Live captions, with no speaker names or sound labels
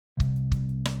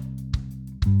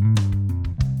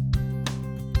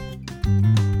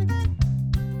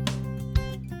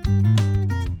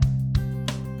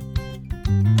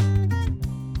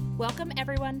Welcome,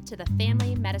 everyone, to the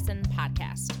Family Medicine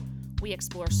Podcast. We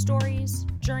explore stories,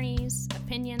 journeys,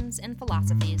 opinions, and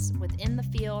philosophies within the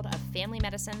field of family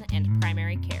medicine and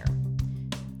primary care.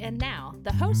 And now,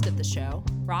 the host of the show,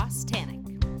 Ross Tannick.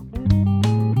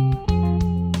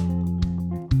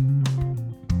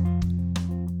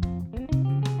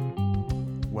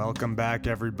 Welcome back,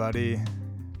 everybody,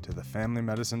 to the Family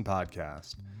Medicine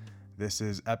Podcast. This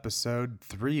is episode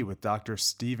 3 with Dr.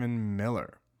 Stephen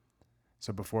Miller.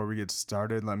 So before we get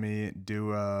started, let me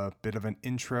do a bit of an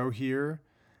intro here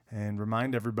and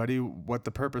remind everybody what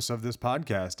the purpose of this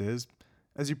podcast is.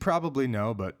 As you probably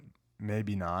know, but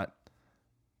maybe not,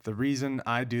 the reason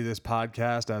I do this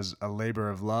podcast as a labor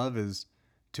of love is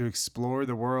to explore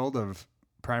the world of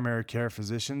primary care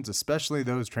physicians, especially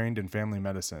those trained in family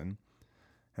medicine.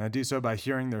 And I do so by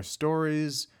hearing their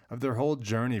stories of their whole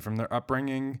journey from their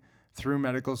upbringing through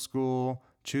medical school,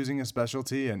 choosing a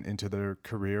specialty, and into their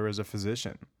career as a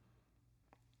physician.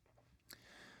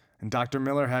 And Dr.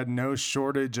 Miller had no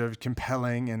shortage of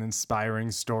compelling and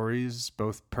inspiring stories,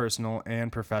 both personal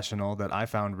and professional, that I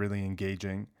found really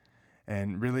engaging.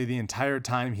 And really, the entire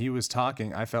time he was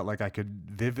talking, I felt like I could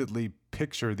vividly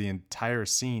picture the entire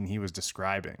scene he was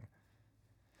describing.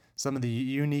 Some of the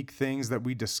unique things that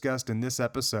we discussed in this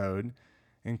episode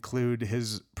include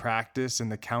his practice in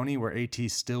the county where A.T.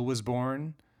 Still was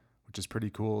born, which is pretty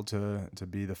cool to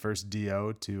be the first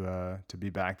DO to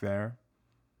be back there.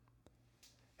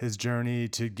 His journey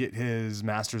to get his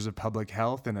Master's of Public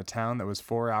Health in a town that was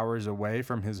 4 hours away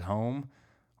from his home,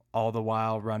 all the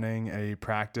while running a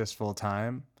practice full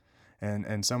time,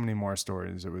 and so many more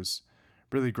stories. It was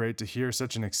really great to hear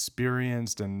such an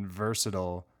experienced and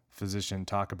versatile physician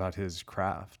talk about his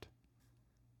craft.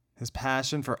 His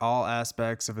passion for all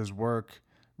aspects of his work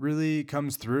really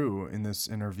comes through in this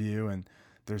interview, and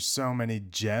there's so many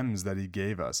gems that he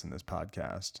gave us in this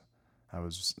podcast.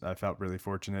 I felt really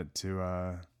fortunate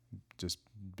to just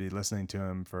be listening to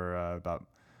him for about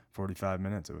 45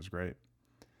 minutes. It was great.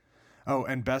 Oh,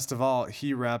 and best of all,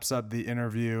 he wraps up the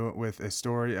interview with a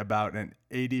story about an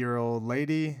 80-year-old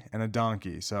lady and a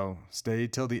donkey. So stay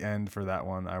till the end for that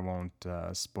one. I won't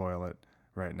spoil it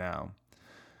right now.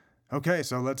 Okay,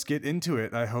 so let's get into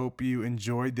it. I hope you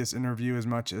enjoyed this interview as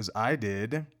much as I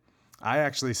did. I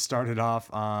actually started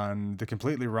off on the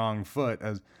completely wrong foot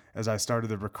as I started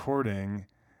the recording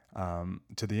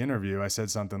to the interview. I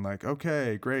said something like,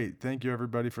 okay, great. Thank you,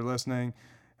 everybody, for listening.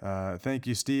 Thank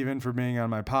you, Stephen, for being on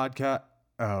my podcast.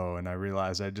 Oh, and I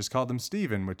realized I just called him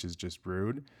Stephen, which is just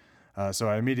rude. So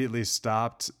I immediately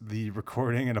stopped the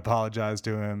recording and apologized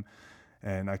to him.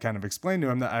 And I kind of explained to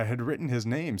him that I had written his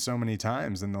name so many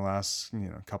times in the last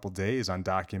couple days on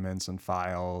documents and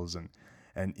files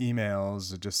and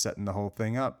emails, just setting the whole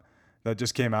thing up. That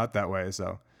just came out that way.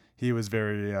 So he was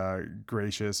very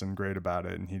gracious and great about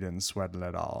it, and he didn't sweat it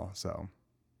at all. So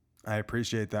I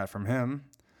appreciate that from him.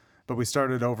 But we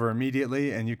started over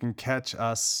immediately, and you can catch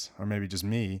us, or maybe just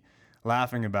me,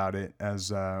 laughing about it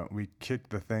as we kick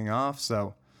the thing off.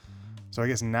 So I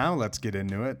guess now let's get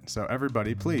into it. So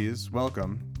everybody, please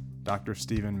welcome Dr.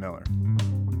 Stephen Miller.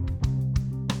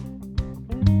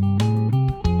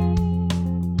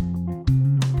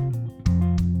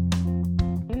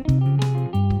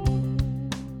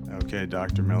 Okay,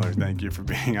 Dr. Miller, thank you for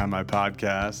being on my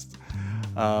podcast.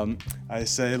 I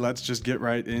say let's just get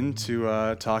right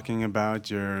into talking about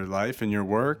your life and your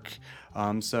work.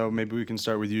 So maybe we can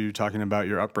start with you talking about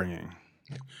your upbringing.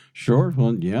 Sure.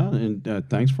 Well, yeah, and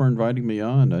thanks for inviting me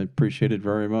on. I appreciate it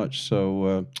very much.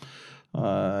 So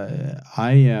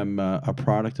I am a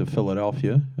product of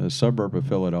Philadelphia, a suburb of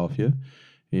Philadelphia,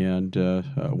 and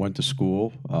went to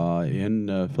school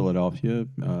in Philadelphia,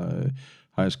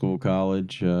 high school,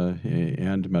 college,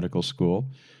 and medical school.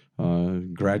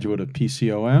 Graduate of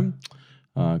PCOM,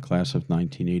 class of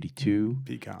 1982.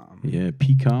 PCOM. Yeah,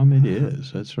 PCOM it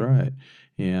is. That's right.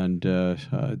 And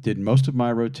did most of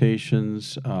my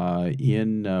rotations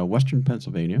in Western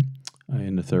Pennsylvania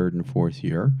in the third and fourth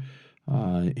year.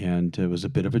 And was a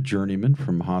bit of a journeyman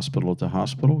from hospital to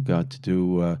hospital. Got to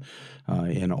do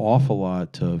an awful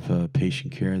lot of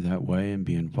patient care that way and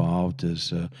be involved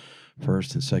as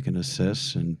first and second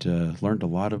assists, and learned a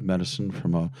lot of medicine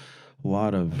from a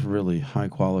lot of really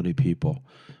high-quality people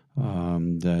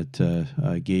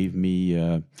that gave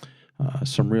me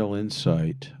some real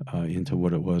insight into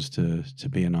what it was to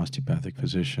be an osteopathic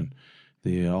physician.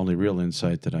 The only real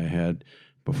insight that I had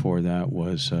before that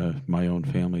was my own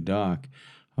family doc,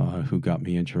 who got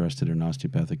me interested in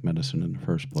osteopathic medicine in the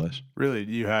first place. Really?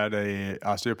 You had a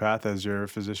osteopath as your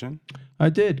physician? I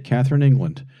did, Catherine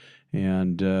England.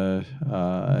 And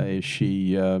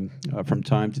she, from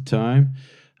time to time,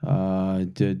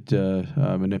 did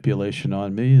manipulation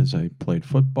on me as I played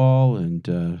football and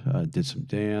did some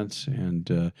dance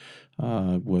and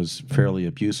was fairly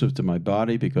abusive to my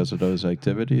body because of those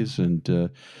activities,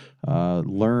 and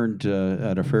learned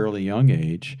at a fairly young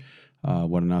age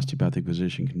what an osteopathic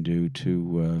physician can do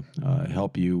to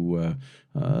help you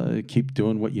keep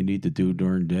doing what you need to do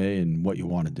during the day and what you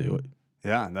want to do it.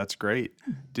 Yeah, that's great.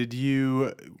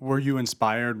 Were you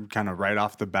inspired kind of right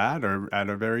off the bat or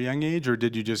at a very young age, or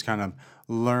did you just kind of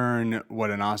learn what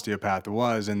an osteopath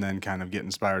was and then kind of get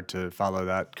inspired to follow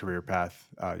that career path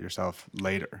yourself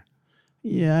later?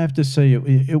 Yeah, I have to say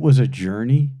it was a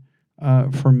journey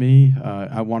for me.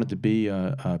 I wanted to be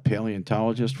a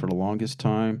paleontologist for the longest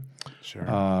time. Sure.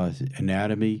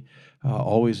 Anatomy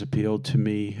always appealed to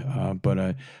me,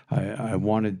 but I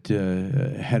wanted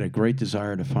had a great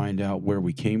desire to find out where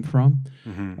we came from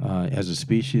as a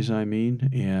species, I mean.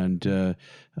 And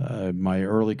my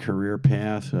early career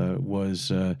path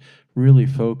was really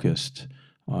focused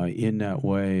in that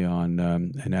way on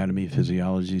anatomy,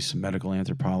 physiology, some medical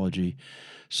anthropology.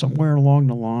 Somewhere along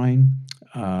the line,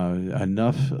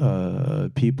 enough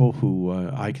people who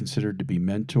I considered to be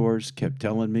mentors kept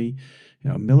telling me,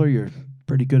 Miller, you're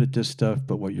pretty good at this stuff,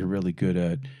 but what you're really good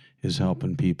at is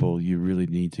helping people. You really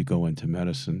need to go into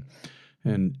medicine.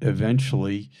 And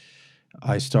eventually,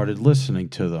 I started listening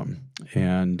to them,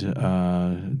 and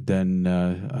then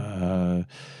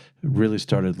really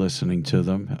started listening to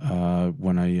them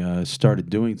when I started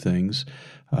doing things,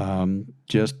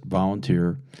 just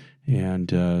volunteer. And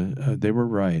they were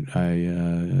right.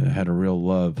 I had a real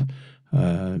love.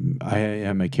 I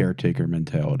am a caretaker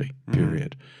mentality,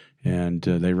 period. And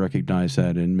they recognized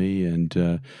that in me,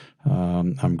 and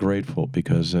I'm grateful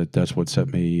because that's what set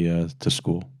me to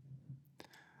school.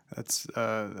 That's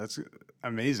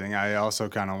amazing. I also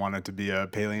kind of wanted to be a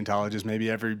paleontologist. Maybe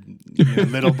every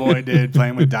little boy did,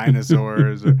 playing with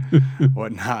dinosaurs or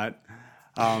whatnot.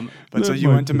 But so you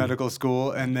went to medical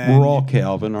school, and then we're all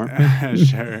Calvin, aren't we?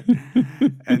 Sure.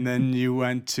 And then you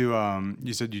went to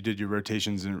you said you did your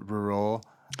rotations in rural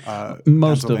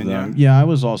most of them. Yeah, I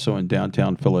was also in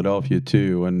downtown Philadelphia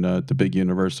too, and the big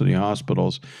university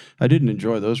hospitals. I didn't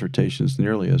enjoy those rotations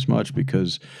nearly as much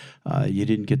because you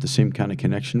didn't get the same kind of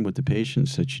connection with the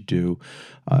patients that you do.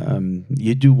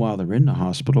 You do while they're in the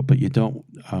hospital, but you don't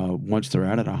once they're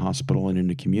out of the hospital and in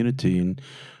the community. And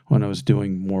when I was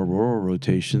doing more rural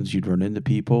rotations, you'd run into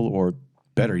people, or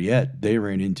better yet, they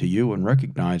ran into you and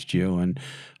recognized you, and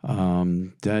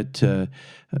that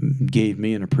gave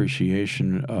me an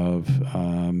appreciation of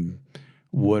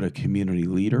what a community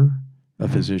leader, a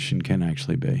physician, can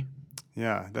actually be.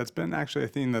 Yeah, that's been actually a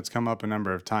theme that's come up a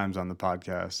number of times on the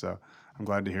podcast, so I'm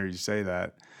glad to hear you say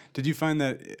that. Did you find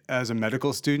that as a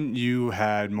medical student, you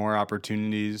had more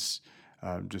opportunities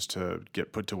just to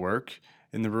get put to work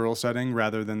in the rural setting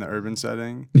rather than the urban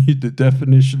setting? The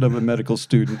definition of a medical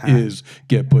student is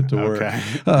get put to work, okay.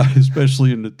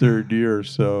 Especially in the third year.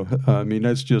 So, I mean,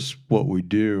 that's just what we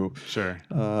do. Sure.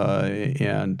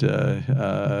 And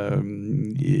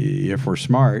if we're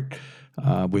smart,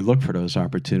 we look for those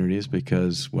opportunities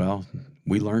because, well,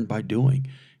 we learn by doing.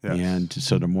 Yes. And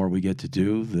so the more we get to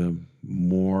do, the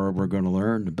more we're going to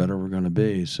learn, the better we're going to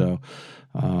be. So,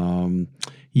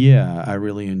 yeah, I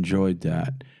really enjoyed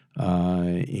that.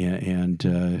 And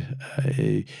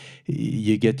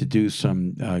you get to do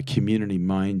some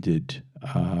community-minded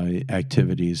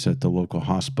activities that the local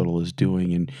hospital is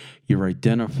doing, and you're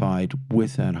identified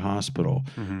with that hospital,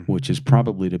 which is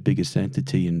probably the biggest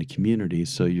entity in the community,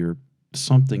 so you're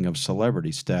something of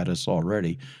celebrity status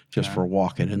already just for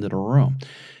walking into the room.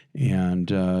 And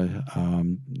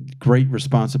great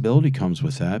responsibility comes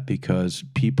with that because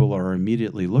people are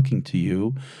immediately looking to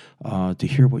you to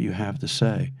hear what you have to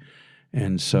say.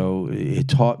 And so it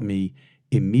taught me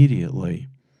immediately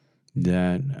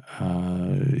that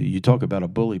you talk about a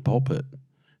bully pulpit.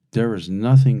 There is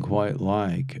nothing quite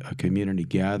like a community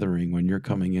gathering when you're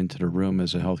coming into the room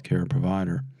as a healthcare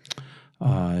provider.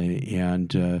 And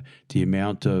the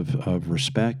amount of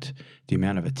respect, the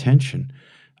amount of attention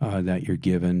that you're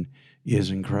given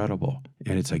is incredible,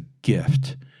 and it's a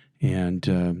gift. And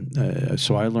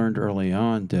so I learned early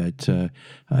on that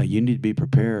you need to be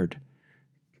prepared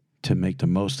to make the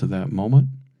most of that moment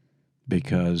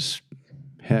because,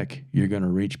 heck, you're going to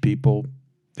reach people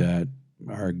that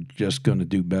are just going to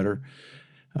do better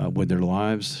with their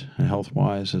lives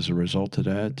health-wise as a result of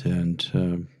that,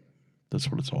 and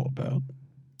that's what it's all about.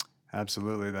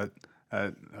 Absolutely.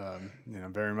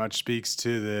 Very much speaks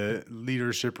to the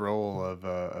leadership role of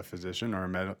a physician or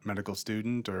a medical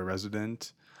student or a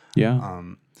resident. Yeah.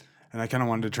 And I kind of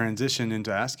wanted to transition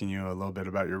into asking you a little bit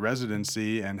about your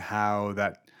residency and how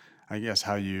that, I guess,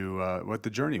 how you, what the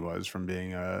journey was from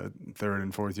being a third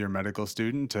and fourth year medical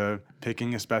student to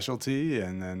picking a specialty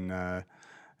and then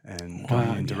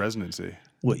going into residency.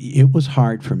 Well, it was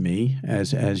hard for me,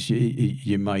 as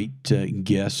you might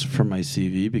guess from my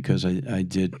CV, because I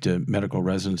did medical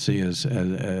residency as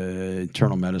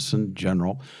internal medicine,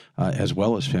 general, as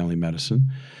well as family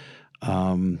medicine.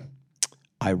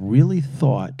 I really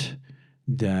thought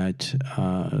that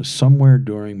somewhere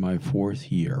during my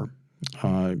fourth year,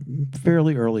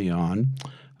 fairly early on,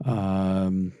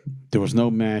 there was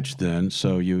no match then,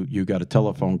 so you got a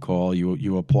telephone call.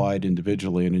 You applied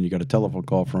individually, and then you got a telephone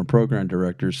call from a program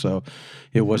director. So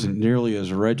it wasn't nearly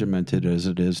as regimented as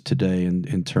it is today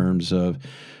in terms of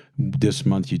this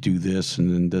month you do this, and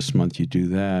then this month you do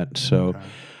that. So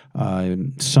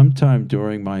sometime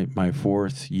during my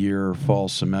fourth year fall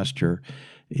semester,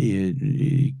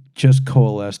 it just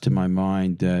coalesced in my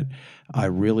mind that I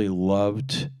really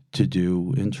loved to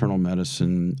do internal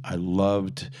medicine. I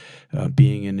loved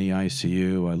being in the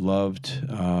ICU. I loved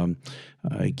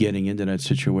getting into that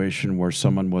situation where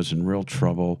someone was in real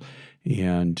trouble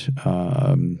and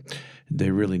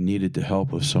they really needed the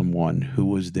help of someone who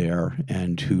was there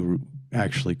and who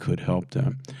actually could help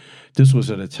them. This was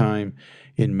at a time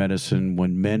in medicine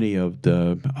when many of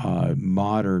the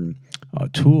modern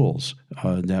tools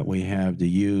that we have to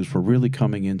use were really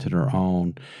coming into their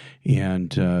own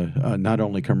and not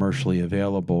only commercially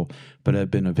available, but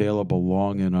have been available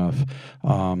long enough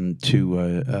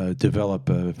to develop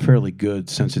a fairly good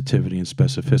sensitivity and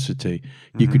specificity.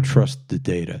 You could trust the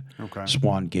data. Okay.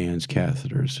 Swan-Ganz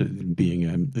catheters being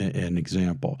an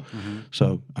example.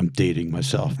 So I'm dating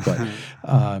myself, but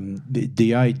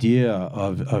the idea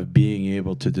of being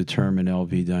able to determine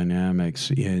LV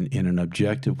dynamics in an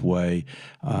objective way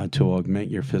to augment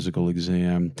your physical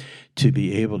exam, to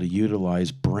be able to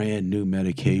utilize brand new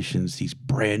medications, these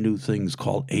brand new things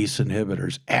called ACE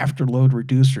inhibitors, afterload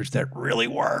reducers that really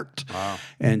worked. Wow.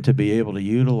 And to be able to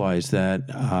utilize that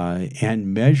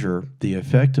and measure the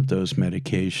effect of those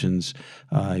medications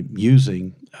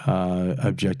using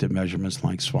objective measurements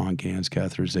like Swan-Ganz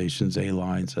catheterizations,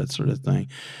 A-lines, that sort of thing.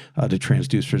 The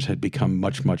transducers had become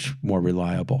much, much more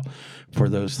reliable for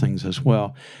those things as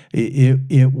well.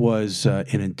 It was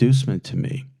an inducement to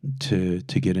me to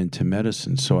get into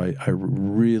medicine, so I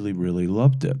really, really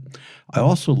loved it. I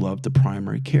also loved the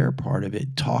primary care part of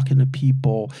it, talking to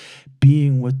people,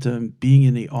 being with them, being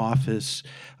in the office,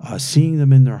 seeing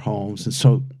them in their homes, and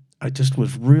so I just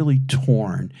was really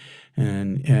torn,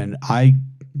 and I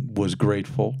was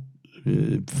grateful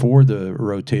for the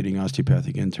rotating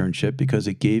osteopathic internship because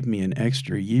it gave me an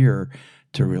extra year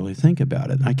to really think about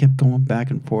it. And I kept going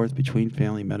back and forth between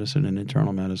family medicine and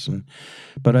internal medicine.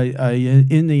 But I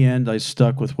in the end, I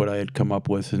stuck with what I had come up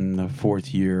with in the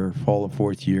fourth year, fall of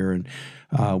fourth year, and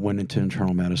went into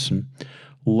internal medicine.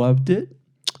 Loved it.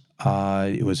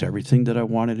 It was everything that I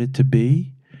wanted it to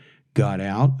be. Got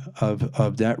out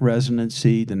of that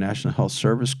residency. The National Health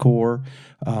Service Corps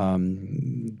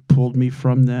pulled me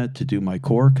from that to do my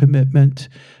core commitment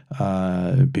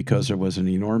because there was an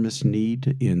enormous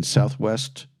need in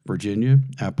Southwest Virginia,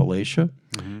 Appalachia.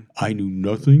 I knew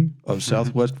nothing of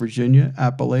Southwest Virginia,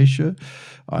 Appalachia.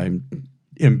 I'm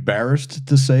embarrassed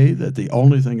to say that the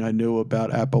only thing I knew about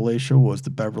Appalachia was the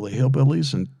Beverly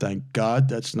Hillbillies, and thank God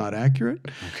that's not accurate.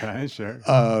 Okay, sure.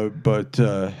 But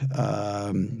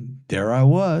there I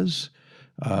was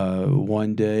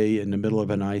one day in the middle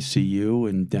of an ICU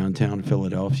in downtown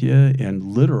Philadelphia, and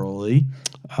literally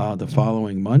the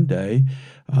following Monday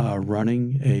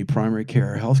running a primary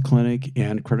care health clinic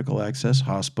and critical access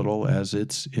hospital as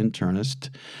its internist.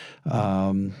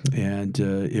 And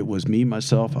it was me,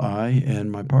 myself, I,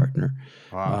 and my partner.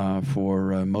 Wow.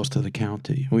 For most of the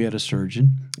county. We had a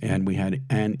surgeon, and we had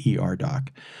an ER doc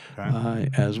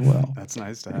as well. That's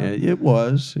nice to have. It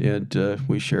was, and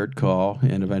we shared call,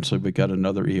 and eventually we got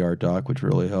another ER doc, which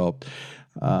really helped.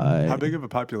 How big of a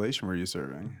population were you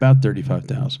serving? About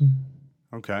 35,000.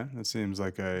 Okay, that seems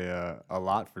like a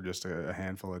lot for just a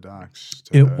handful of docs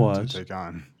to take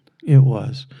on. It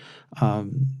was.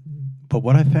 But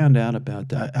what I found out about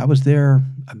that, I was there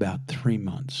about 3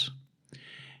 months,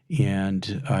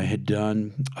 and I had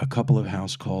done a couple of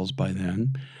house calls by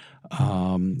then.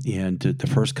 And the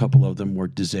first couple of them were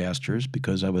disasters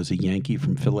because I was a Yankee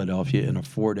from Philadelphia in a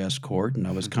Ford Escort, and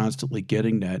I was constantly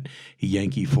getting that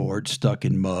Yankee Ford stuck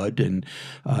in mud and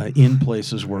in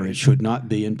places where it should not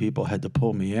be, and people had to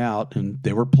pull me out. And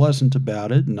they were pleasant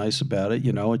about it and nice about it.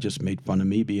 It just made fun of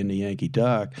me being the Yankee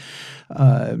Doc.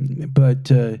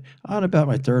 But on about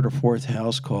my third or fourth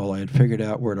house call, I had figured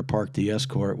out where to park the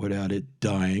Escort without it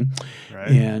dying,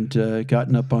 and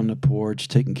gotten up on the porch,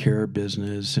 taking care of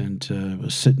business, and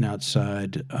was sitting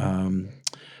outside on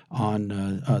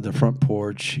the front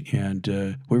porch, and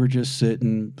we were just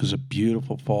sitting. It was a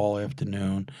beautiful fall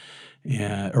afternoon,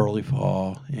 early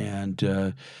fall, and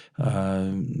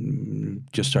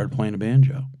just started playing a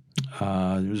banjo.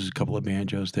 There was a couple of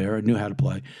banjos there. I knew how to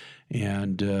play,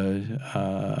 and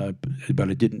but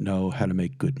I didn't know how to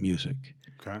make good music.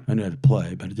 Okay. I knew how to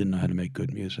play, but I didn't know how to make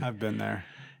good music. I've been there.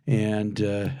 And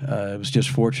I was just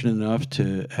fortunate enough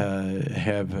to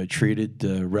have treated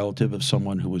the relative of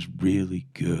someone who was really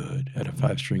good at a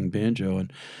 5-string banjo.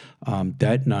 And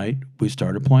that night, we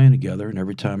started playing together. And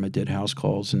every time I did house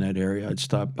calls in that area, I'd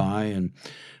stop by and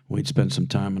we'd spend some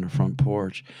time on the front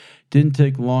porch. Didn't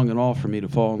take long at all for me to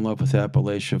fall in love with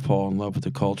Appalachia, fall in love with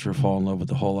the culture, fall in love with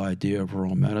the whole idea of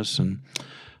rural medicine.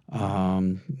 A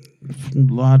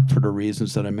lot for the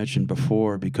reasons that I mentioned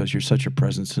before, because you're such a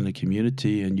presence in the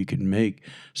community and you can make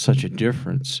such a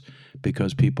difference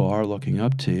because people are looking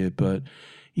up to you. But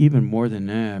even more than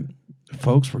that,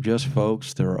 folks were just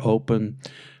folks. They were open,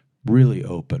 really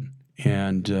open.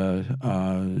 And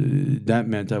that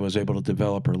meant I was able to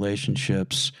develop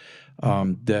relationships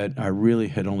that I really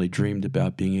had only dreamed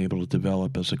about being able to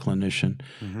develop as a clinician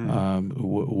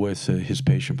with his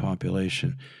patient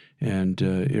population. And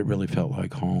it really felt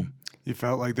like home. You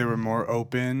felt like they were more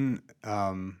open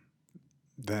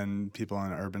than people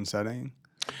in an urban setting?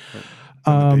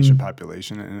 Than the patient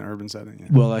population in an urban setting? Yeah.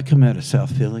 Well, I come out of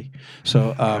South Philly,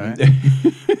 so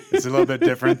it's a little bit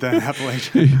different than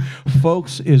Appalachia.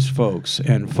 Folks is folks,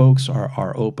 and folks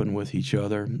are open with each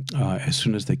other as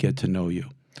soon as they get to know you.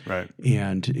 Right.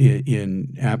 And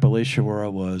in Appalachia, where I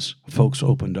was, folks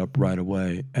opened up right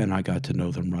away, and I got to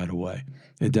know them right away.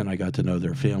 And then I got to know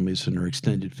their families and their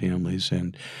extended families.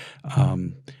 And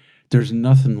there's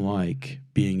nothing like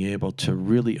being able to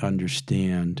really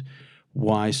understand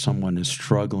why someone is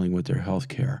struggling with their health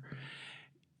care.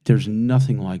 There's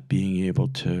nothing like being able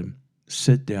to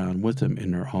sit down with them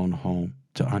in their own home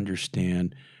to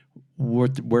understand where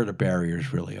the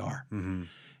barriers really are. Mm-hmm.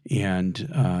 And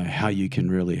how you can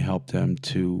really help them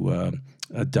to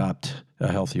adopt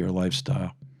a healthier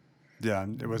lifestyle. Yeah,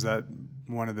 was that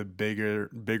one of the bigger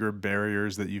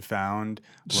barriers that you found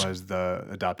was the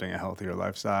adopting a healthier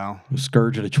lifestyle? The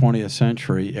scourge of the 20th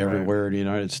century everywhere in the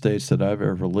United States that I've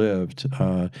ever lived.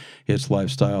 It's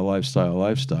lifestyle.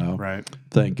 Right.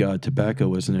 Thank God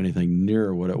tobacco isn't anything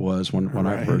near what it was when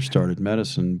I first started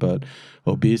medicine, but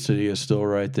obesity is still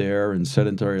right there, and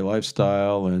sedentary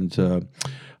lifestyle, and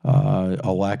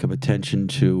a lack of attention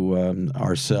to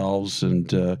ourselves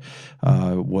and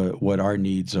what our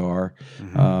needs are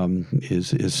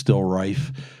is still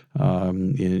rife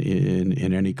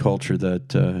in any culture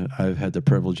that I've had the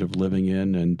privilege of living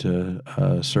in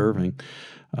and serving.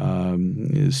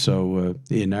 So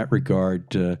in that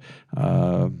regard,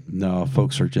 no,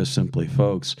 folks are just simply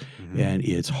folks, and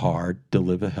it's hard to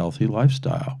live a healthy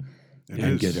lifestyle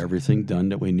and get everything done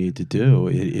that we need to do.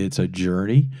 It's a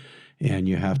journey. And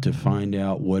you have to find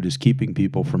out what is keeping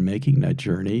people from making that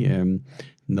journey. And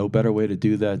no better way to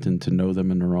do that than to know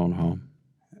them in their own home.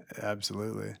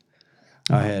 Absolutely.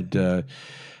 I had a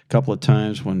couple of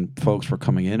times when folks were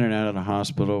coming in and out of the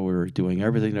hospital. We were doing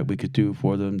everything that we could do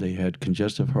for them. They had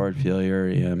congestive heart failure,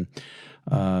 and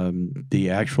the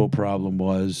actual problem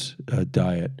was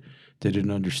diet. They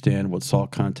didn't understand what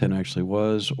salt content actually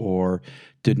was, or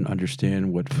didn't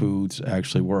understand what foods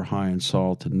actually were high in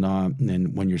salt and not.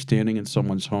 And when you're standing in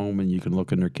someone's home and you can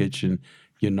look in their kitchen,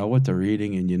 you know what they're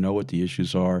eating and you know what the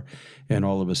issues are. And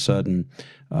all of a sudden,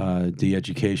 the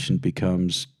education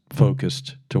becomes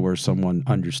focused to where someone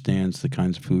understands the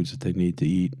kinds of foods that they need to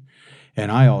eat.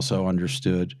 And I also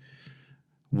understood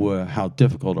how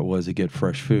difficult it was to get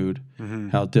fresh food,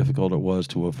 how difficult it was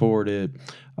to afford it,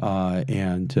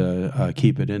 and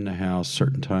keep it in the house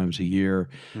certain times a year,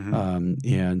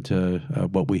 and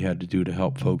what we had to do to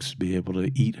help folks be able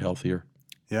to eat healthier.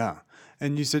 Yeah.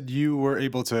 And you said you were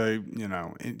able to,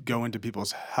 go into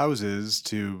people's houses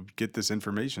to get this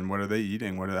information. What are they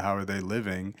eating? How are they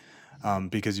living?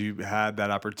 Because you had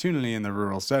that opportunity in the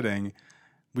rural setting.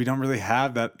 We don't really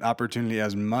have that opportunity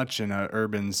as much in an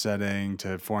urban setting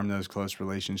to form those close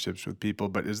relationships with people.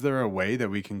 But is there a way that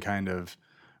we can kind of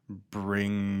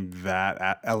bring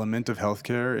that element of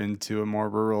healthcare into a more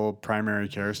rural primary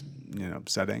care,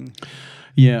 setting?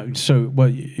 Yeah, so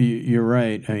you're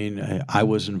right. I mean, I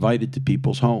was invited to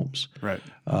people's homes, Right.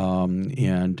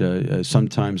 And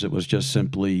sometimes it was just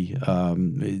simply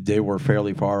they were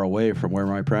fairly far away from where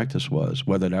my practice was,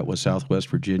 whether that was Southwest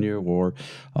Virginia or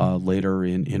later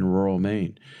in rural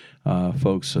Maine.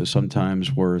 Folks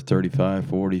sometimes were 35,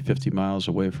 40, 50 miles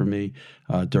away from me,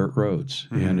 dirt roads.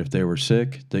 Mm-hmm. And if they were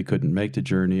sick, they couldn't make the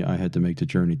journey. I had to make the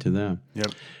journey to them.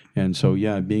 Yep. And so,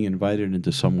 yeah, being invited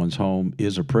into someone's home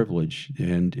is a privilege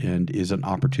and is an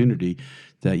opportunity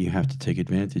that you have to take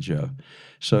advantage of.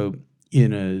 So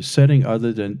in a setting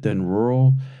other than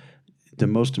rural, the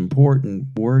most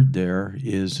important word there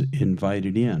is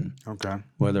invited in. Okay.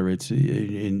 Whether it's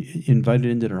invited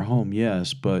into their home,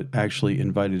 yes, but actually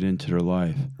invited into their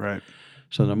life. Right.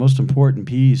 So the most important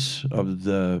piece of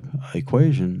the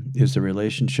equation is the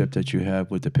relationship that you have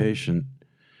with the patient.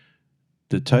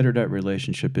 The tighter that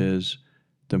relationship is,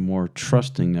 the more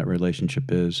trusting that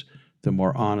relationship is, the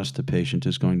more honest the patient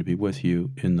is going to be with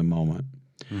you in the moment.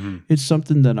 Mm-hmm. It's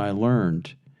something that I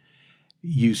learned.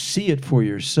 You see it for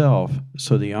yourself,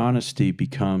 so the honesty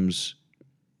becomes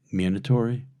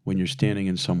mandatory when you're standing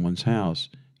in someone's house.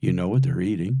 You know what they're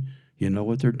eating. You know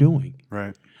what they're doing.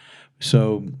 Right.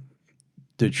 So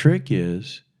the trick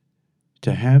is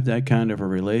to have that kind of a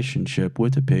relationship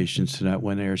with the patient so that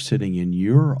when they're sitting in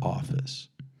your office,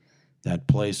 that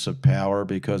place of power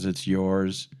because it's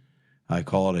yours, I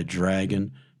call it a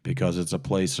dragon because it's a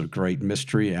place of great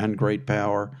mystery and great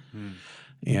power. Mm.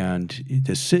 And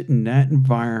to sit in that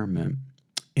environment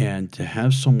and to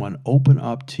have someone open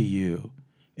up to you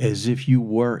as if you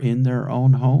were in their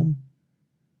own home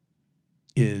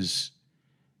is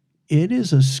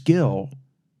a skill,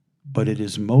 but it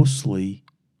is mostly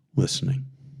listening.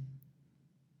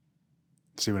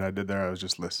 See what I did there? I was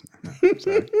just listening. No,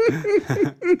 sorry.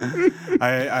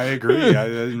 I agree.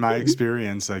 In my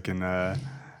experience, I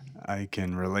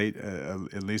can relate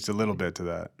at least a little bit to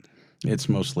that. It's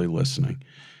mostly listening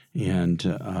and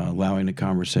allowing the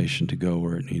conversation to go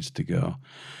where it needs to go.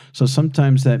 So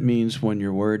sometimes that means when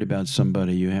you're worried about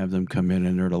somebody, you have them come in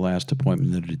and they're the last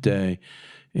appointment of the day,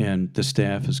 and the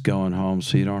staff is going home,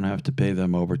 so you don't have to pay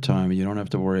them overtime. You don't have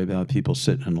to worry about people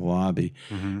sitting in the lobby.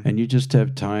 Mm-hmm. And you just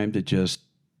have time to just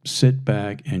sit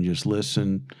back and just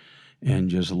listen and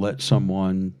just let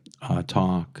someone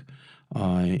talk.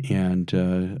 And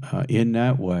in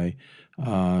that way,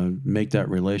 make that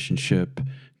relationship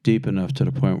deep enough to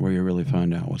the point where you really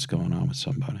find out what's going on with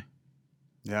somebody.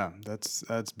 Yeah,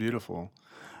 that's beautiful.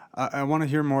 I want to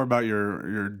hear more about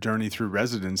your journey through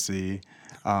residency.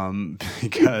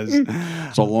 Because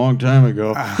it's a long time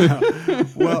ago.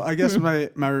 Well, I guess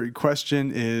my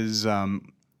question is,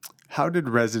 how did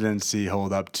residency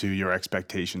hold up to your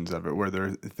expectations of it? Were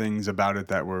there things about it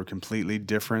that were completely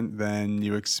different than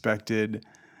you expected?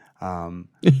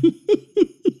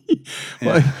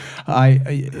 Well,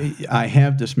 I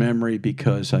have this memory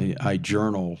because I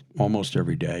journal almost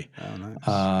every day. Oh,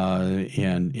 nice.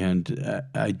 And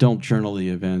I don't journal the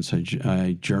events.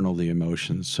 I journal the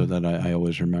emotions so that I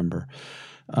always remember.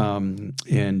 And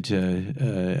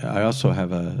I also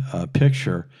have a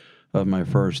picture of my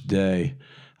first day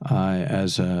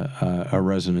as a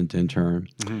resident intern.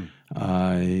 Mm-hmm.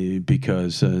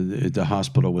 Because the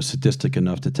hospital was sadistic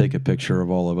enough to take a picture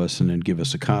of all of us and then give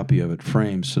us a copy of it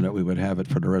framed so that we would have it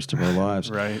for the rest of our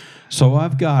lives. Right. So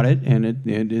I've got it, and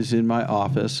it is in my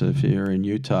office. If you're in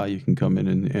Utah, you can come in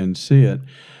and see it.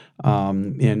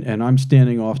 And I'm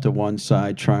standing off to one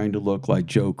side trying to look like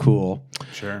Joe Cool.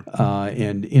 Sure.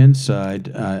 And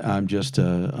inside, I'm just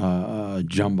a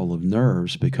jumble of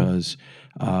nerves because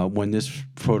when this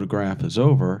photograph is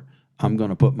over, I'm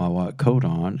going to put my white coat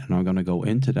on, and I'm going to go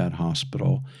into that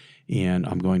hospital, and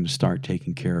I'm going to start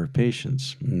taking care of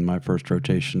patients. And my first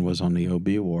rotation was on the OB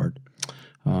ward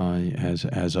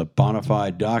as a bona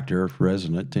fide doctor,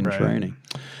 resident in training.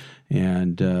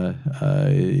 And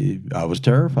I was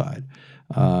terrified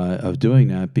of doing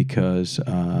that because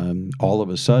all of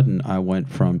a sudden I went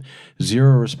from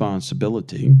zero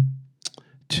responsibility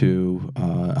to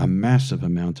a massive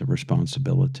amount of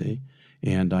responsibility.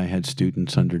 And I had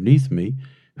students underneath me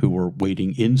who were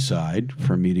waiting inside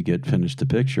for me to get finished the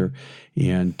picture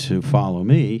and to follow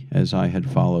me as I had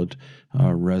followed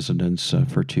residents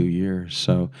for 2 years.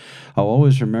 So I'll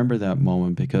always remember that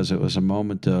moment because it was a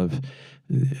moment of,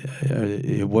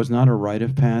 it was not a rite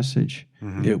of passage.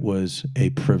 Mm-hmm. It was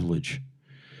a privilege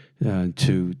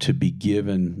to be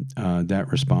given that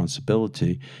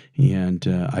responsibility. And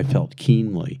I felt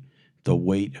keenly the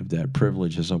weight of that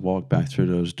privilege as I walked back through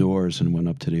those doors and went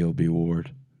up to the OB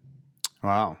ward.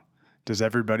 Wow. Does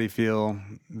everybody feel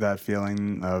that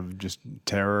feeling of just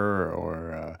terror,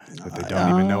 or that they don't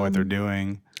even know what they're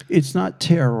doing? It's not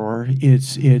terror.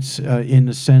 It's in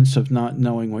the sense of not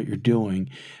knowing what you're doing.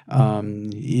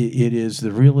 It is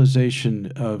the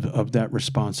realization of that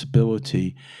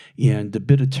responsibility and the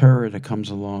bit of terror that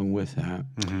comes along with that.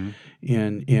 Mm-hmm.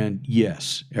 And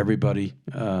yes, everybody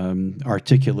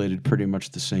articulated pretty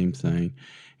much the same thing.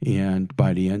 And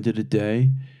by the end of the day,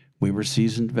 we were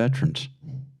seasoned veterans.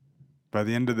 By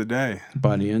the end of the day.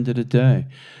 By the end of the day,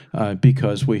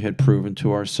 because we had proven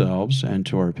to ourselves and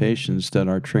to our patients that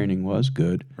our training was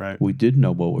good. Right. We did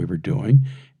know what we were doing.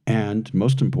 And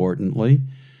most importantly,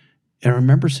 and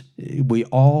remember, we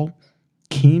all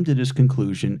came to this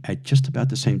conclusion at just about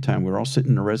the same time. We were all sitting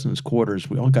in the residence quarters.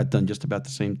 We all got done just about the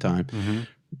same time. Mm-hmm.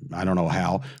 I don't know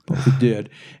how, but we did.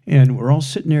 And we're all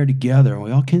sitting there together, and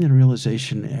we all came to the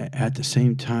realization at the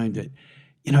same time that,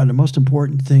 the most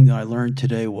important thing that I learned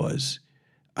today was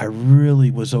I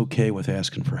really was okay with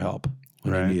asking for help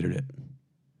when I needed it.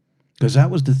 Because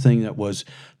that was the thing that was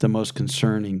the most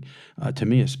concerning to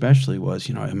me especially was,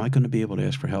 am I going to be able to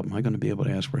ask for help? Am I going to be able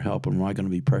to ask for help? Or am I going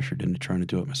to be pressured into trying to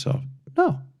do it myself?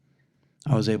 No.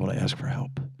 I was able to ask for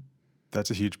help.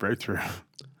 That's a huge breakthrough.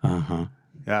 Uh-huh.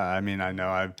 Yeah, I mean, I know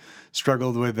I've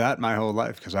struggled with that my whole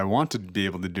life because I want to be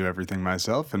able to do everything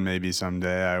myself, and maybe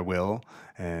someday I will.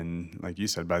 And like you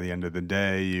said, by the end of the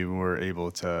day, you were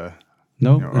able to...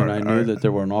 No, and I knew that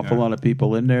there were an awful lot of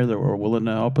people in there that were willing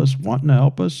to help us, wanting to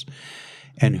help us,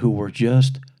 and who were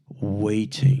just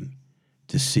waiting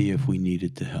to see if we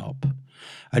needed the help.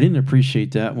 I didn't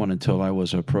appreciate that one until I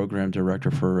was a program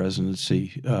director for a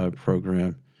residency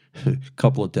program a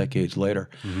couple of decades later.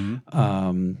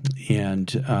 Mm-hmm.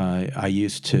 And I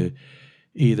used to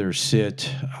either sit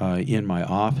in my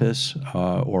office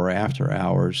or after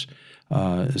hours,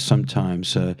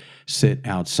 sometimes sit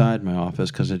outside my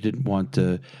office because I didn't want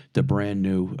the brand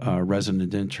new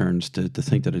resident interns to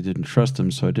think that I didn't trust them.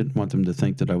 So I didn't want them to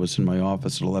think that I was in my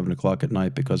office at 11 o'clock at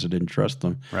night because I didn't trust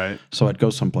them. Right. So I'd go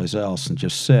someplace else and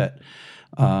just sit.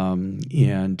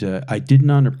 And I did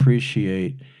not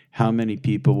appreciate how many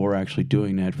people were actually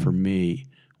doing that for me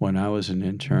when I was an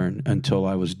intern until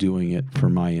I was doing it for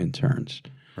my interns.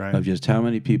 Right. Of just how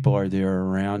many people are there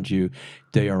around you.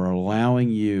 They are allowing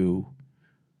you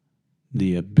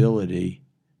the ability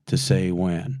to say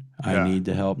when. I need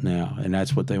the help now. And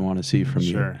that's what they want to see from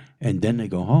you. And then they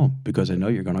go home because they know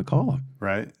you're going to call them.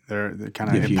 Right. They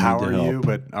kind of empower you,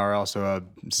 but are also a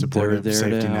supportive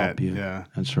safety net. You. Yeah.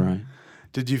 That's right.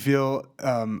 Did you feel,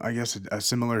 I guess, a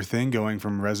similar thing going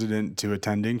from resident to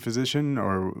attending physician,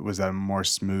 or was that a more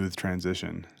smooth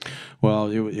transition?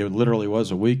 Well, it literally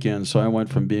was a weekend, so I went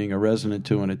from being a resident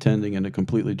to an attending in a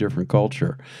completely different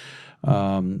culture.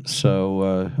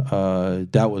 So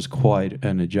that was quite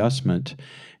an adjustment,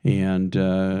 and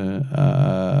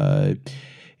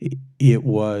it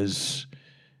was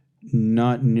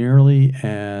not nearly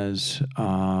as...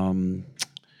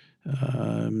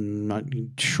 I'm not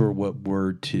sure what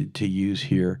word to use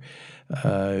here.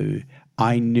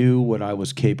 I knew what I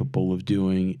was capable of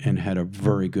doing and had a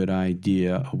very good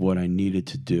idea of what I needed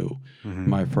to do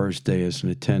my first day as an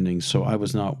attending. So I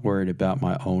was not worried about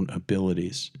my own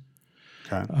abilities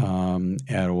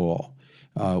at all.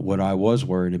 What I was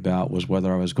worried about was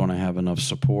whether I was going to have enough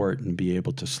support and be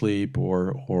able to sleep,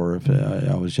 or if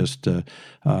I was just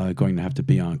going to have to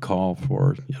be on call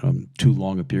for too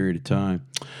long a period of time.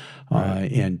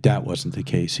 Right. And that wasn't the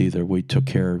case either. We took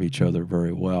care of each other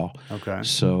very well. Okay.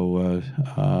 So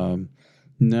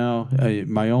no,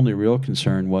 my only real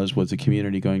concern was the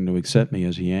community going to accept me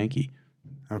as a Yankee?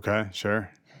 Okay,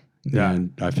 sure. Yeah.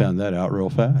 And I found that out real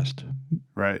fast.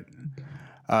 Right.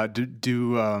 I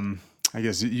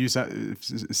guess you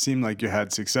seemed like you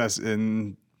had success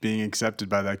in being accepted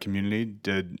by that community.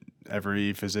 Did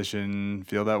every physician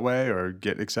feel that way or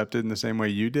get accepted in the same way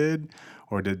you did?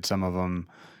 Or did some of them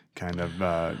kind of,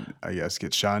 I guess,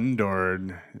 get shunned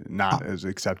or not as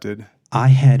accepted? I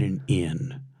had an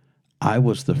in. I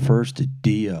was the first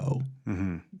DO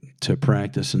to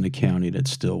practice in the county that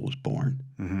Still was born,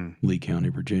 Lee County,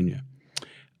 Virginia.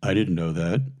 I didn't know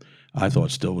that. I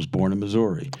thought Still was born in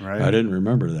Missouri. Right. I didn't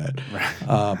remember that.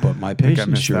 Right. But my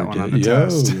patients sure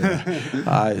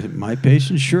did. My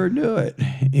patients sure knew it.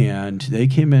 And they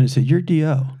came in and said, "You're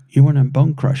DO. You went on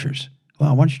Bone Crushers.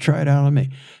 Well, why don't you try it out on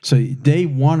me?" So they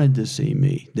wanted to see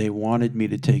me. They wanted me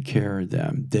to take care of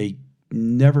them. They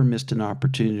never missed an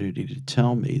opportunity to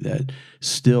tell me that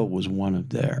Still was one of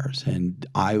theirs. And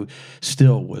I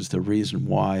Still was the reason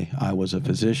why I was a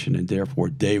physician, and therefore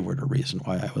they were the reason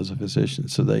why I was a physician.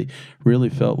 So they really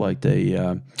felt like they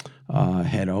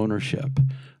had ownership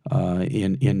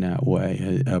in that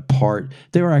way.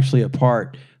 They were actually a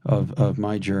part of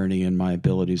my journey and my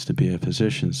abilities to be a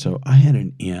physician. So I had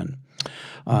an in.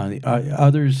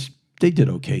 Others, they did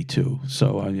okay too.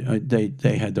 So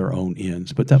they had their own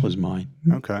ins, but that was mine.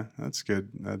 Okay, that's good.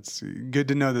 That's good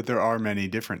to know that there are many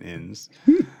different ins.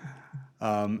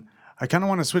 I kind of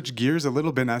want to switch gears a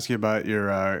little bit and ask you about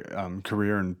your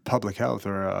career in public health.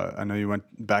 I know you went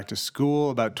back to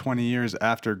school about 20 years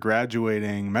after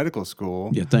graduating medical school.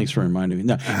 Yeah, thanks for reminding me.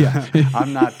 No, yeah.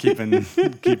 I'm not keeping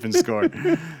score.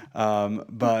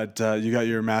 But you got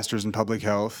your master's in public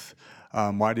health.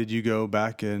 Why did you go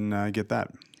back and get that?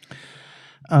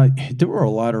 There were a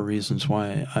lot of reasons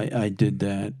why I did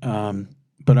that,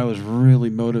 but I was really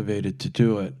motivated to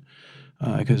do it.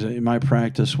 Because my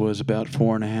practice was about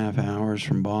 4.5 hours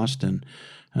from Boston,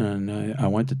 and I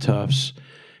went to Tufts,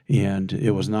 and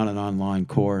it was not an online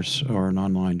course or an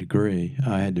online degree.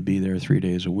 I had to be there 3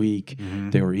 days a week. Mm-hmm.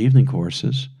 They were evening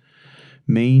courses.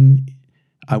 Maine,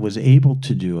 I was able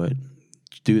to do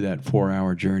that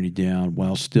 4-hour journey down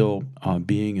while still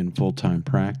being in full-time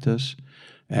practice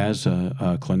as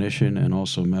a clinician and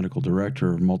also medical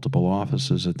director of multiple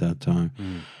offices at that time.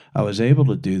 Mm. I was able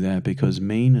to do that because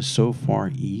Maine is so far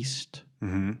east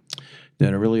that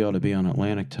it really ought to be on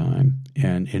Atlantic time.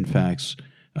 And in fact,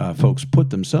 folks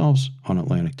put themselves on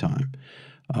Atlantic time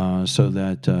so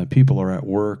that people are at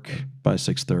work by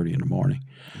 6:30 in the morning.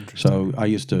 So I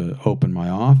used to open my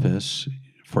office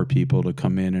for people to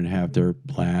come in and have their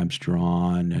labs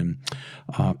drawn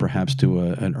and perhaps do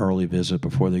an early visit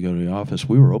before they go to the office.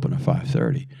 We were open at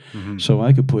 5:30. Mm-hmm. So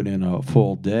I could put in a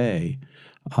full day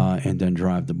and then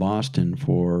drive to Boston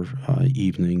for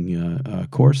evening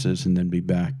courses and then be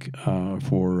back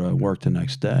for work the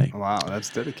next day. Wow,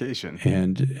 that's dedication.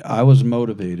 And I was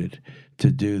motivated to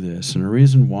do this. And the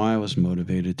reason why I was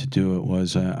motivated to do it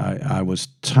was I was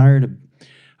tired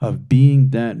of being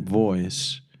that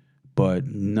voice, but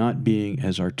not being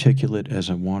as articulate as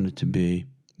I wanted to be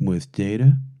with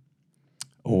data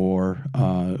or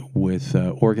with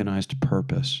organized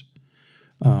purpose.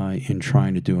 In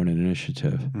trying to do an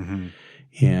initiative. Mm-hmm.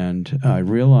 And I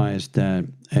realized that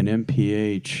an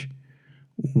MPH,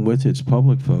 with its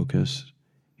public focus,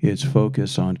 its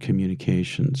focus on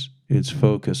communications, its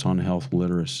focus on health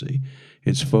literacy,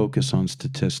 its focus on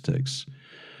statistics,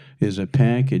 is a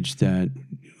package that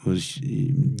was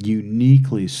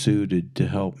uniquely suited to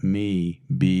help me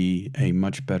be a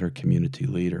much better community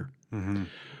leader. Mm-hmm.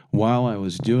 While I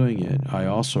was doing it, I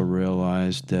also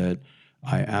realized that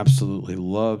I absolutely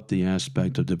loved the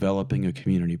aspect of developing a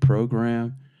community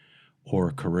program or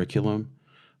a curriculum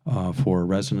for a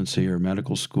residency or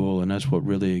medical school, and that's what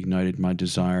really ignited my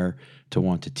desire to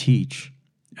want to teach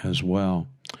as well.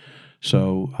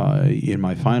 So in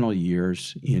my final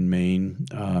years in Maine,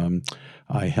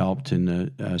 I helped in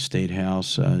the State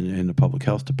House in the Public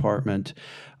Health Department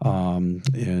and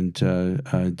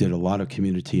did a lot of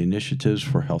community initiatives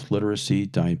for health literacy,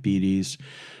 diabetes.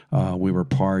 We were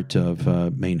part of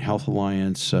Maine Health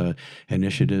Alliance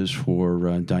initiatives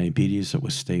for diabetes that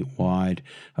was statewide,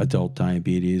 adult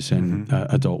diabetes and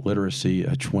adult literacy,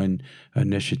 a twin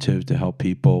initiative to help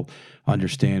people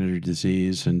understand their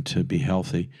disease and to be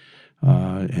healthy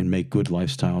and make good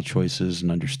lifestyle choices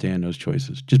and understand those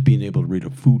choices. Just being able to read a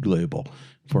food label,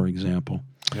 for example.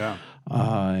 Yeah.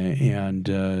 And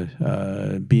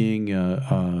being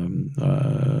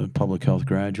a public health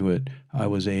graduate, I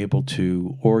was able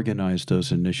to organize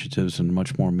those initiatives in a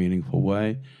much more meaningful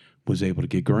way, was able to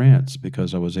get grants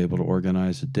because I was able to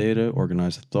organize the data,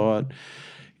 organize the thought,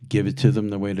 give it to them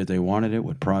the way that they wanted it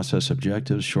with process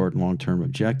objectives, short and long-term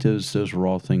objectives. Those were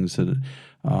all things that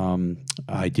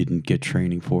I didn't get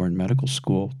training for in medical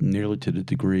school, nearly to the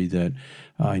degree that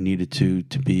I needed to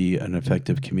be an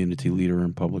effective community leader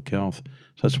in public health.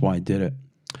 So that's why I did it.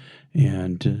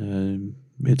 And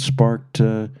it sparked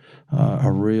a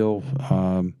real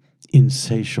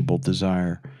insatiable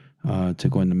desire to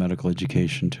go into medical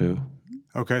education too.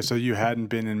 Okay, so you hadn't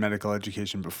been in medical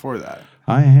education before that?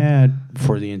 I had,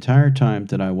 for the entire time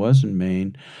that I was in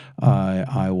Maine,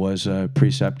 I was a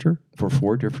preceptor for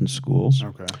 4 different schools.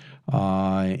 Okay.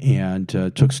 And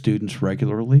took students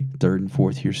regularly, 3rd and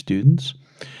 4th year students,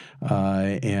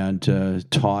 and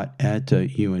taught at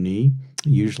UNE,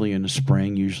 usually in the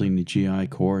spring, usually in the GI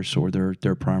course or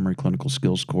their primary clinical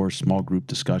skills course, small group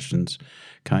discussions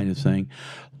kind of thing.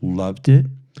 Loved it.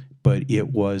 But it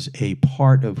was a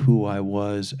part of who I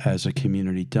was as a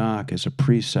community doc, as a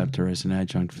preceptor, as an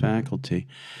adjunct faculty.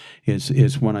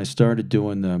 It's when I started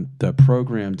doing the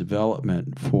program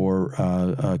development for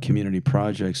community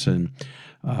projects and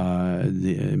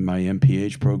my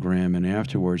MPH program and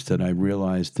afterwards that I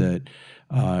realized that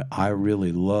I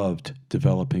really loved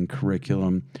developing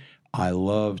curriculum. I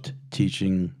loved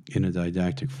teaching in a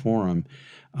didactic forum,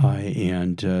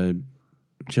 and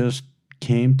just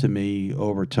came to me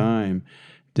over time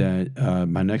that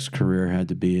my next career had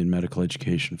to be in medical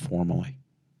education formally.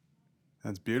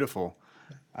 That's beautiful.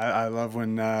 I love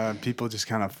when people just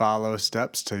kind of follow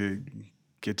steps to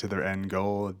get to their end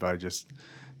goal by just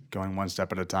going one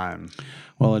step at a time.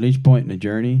 Well, at each point in the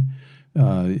journey,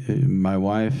 my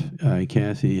wife,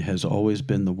 Kathy, has always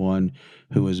been the one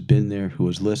who has been there, who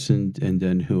has listened, and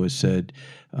then who has said,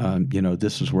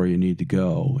 this is where you need to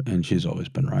go. And she's always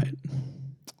been right.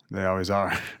 They always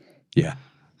are. Yeah.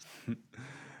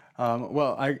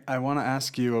 Well, I want to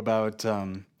ask you about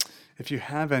if you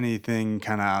have anything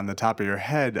kind of on the top of your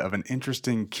head of an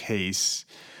interesting case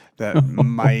that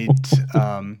might,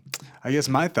 I guess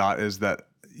my thought is that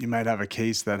you might have a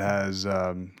case that has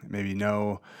maybe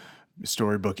no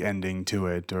storybook ending to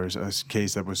it, or a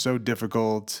case that was so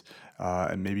difficult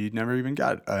and maybe you never even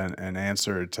got an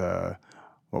answer to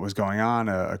what was going on,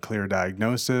 a clear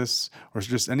diagnosis, or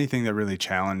just anything that really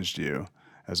challenged you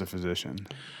as a physician.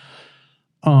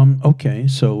 Okay,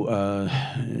 so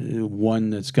one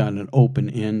that's got an open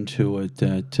end to it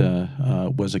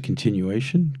that was a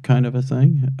continuation kind of a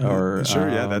thing, or Sure,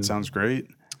 yeah, that sounds great.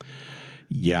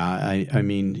 Yeah, I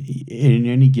mean, in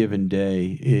any given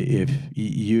day, if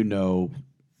you know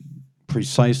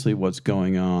precisely what's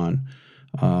going on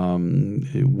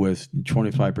with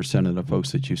 25% of the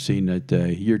folks that you've seen that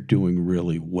day, you're doing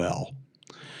really well.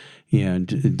 And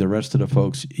the rest of the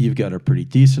folks, you've got a pretty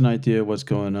decent idea of what's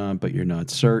going on, but you're not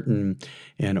certain.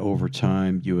 And over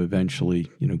time, you eventually,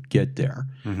 get there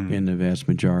in the vast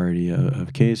majority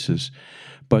of cases.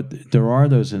 But there are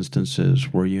those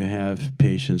instances where you have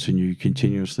patients and you're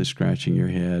continuously scratching your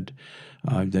head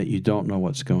that you don't know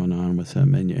what's going on with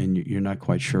them, and you're not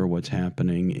quite sure what's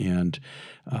happening, and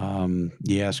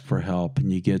you ask for help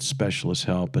and you get specialist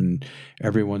help, and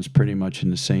everyone's pretty much in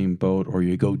the same boat, or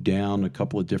you go down a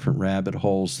couple of different rabbit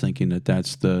holes thinking that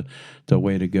that's the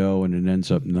way to go, and it ends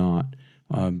up not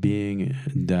being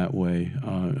that way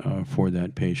for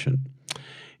that patient.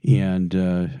 And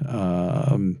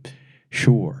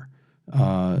sure,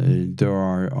 there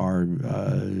are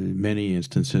many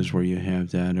instances where you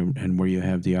have that, and where you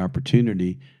have the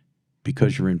opportunity,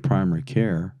 because you're in primary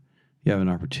care, you have an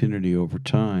opportunity over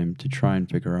time to try and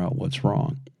figure out what's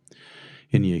wrong.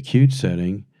 In the acute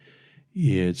setting,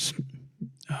 it's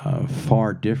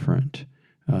far different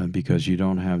because you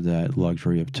don't have that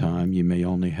luxury of time. You may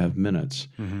only have minutes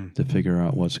to figure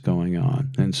out what's going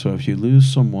on. And so if you lose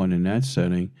someone in that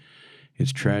setting,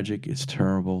 it's tragic, it's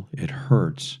terrible, it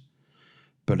hurts,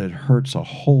 but it hurts a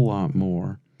whole lot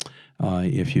more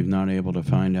if you've not able to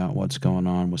find out what's going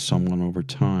on with someone over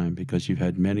time, because you've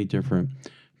had many different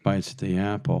bites at the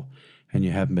apple and you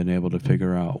haven't been able to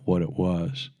figure out what it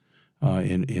was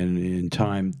in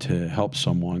time to help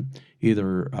someone,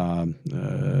 either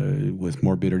with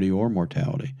morbidity or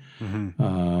mortality. Those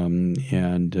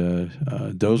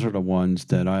are the ones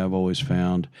that I have always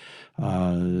found,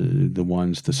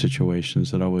 the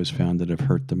situations that I always found that have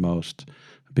hurt the most,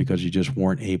 because you just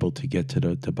weren't able to get to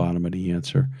the bottom of the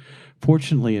answer.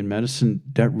 Fortunately, in medicine,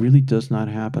 that really does not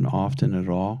happen often at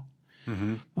all.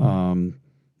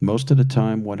 Most of the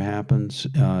time, what happens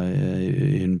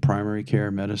in primary care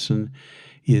medicine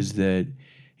is that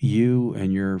you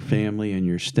and your family and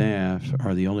your staff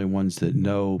are the only ones that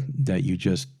know that you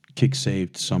just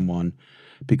kick-saved someone,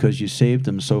 because you saved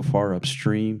them so far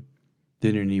upstream,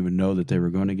 they didn't even know that they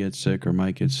were going to get sick or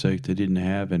might get sick. They didn't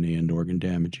have any end organ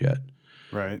damage yet.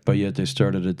 Right. But yet they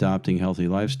started adopting healthy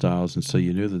lifestyles, and so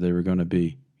you knew that they were going to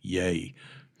be yay.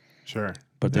 Sure.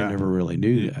 But they never really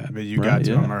knew that. But you got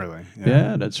to them early.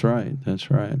 Yeah, that's right.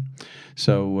 That's right.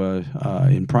 So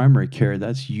in primary care,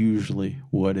 that's usually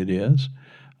what it is.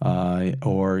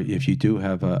 Or if you do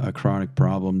have a chronic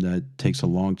problem that takes a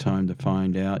long time to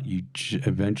find out, you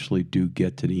eventually do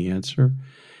get to the answer.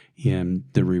 And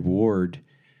the reward,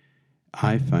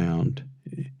 I found,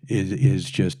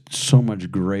 is just so much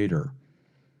greater.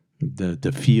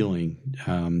 The feeling,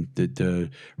 the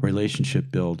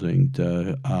relationship building,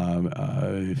 the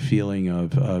feeling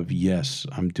of yes,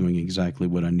 I'm doing exactly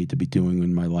what I need to be doing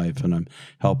in my life, and I'm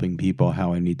helping people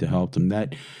how I need to help them.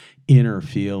 That inner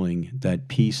feeling, that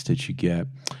peace that you get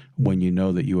when you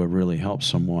know that you have really helped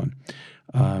someone,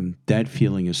 that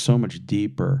feeling is so much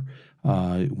deeper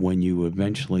when you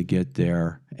eventually get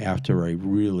there after a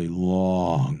really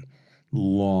long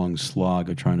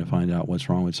slog of trying to find out what's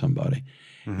wrong with somebody.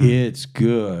 It's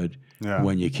good Yeah.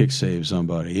 When you kick save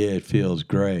somebody, it feels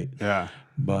great. Yeah.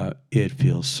 But it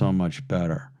feels so much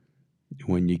better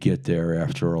when you get there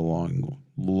after a long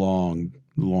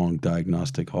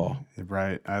diagnostic haul.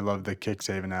 Right. I love the kick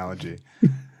save analogy.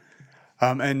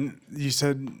 And you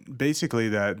said basically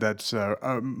that's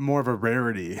more of a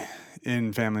rarity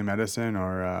in family medicine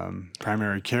or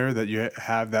primary care, that you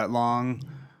have that long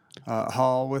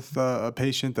haul with a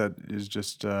patient that is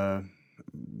just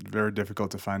very difficult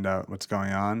to find out what's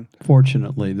going on.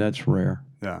 Fortunately, that's rare.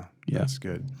 Yeah, Yeah. that's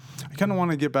good. I kind of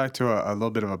want to get back to a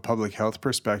little bit of a public health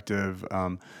perspective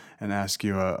and ask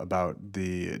you about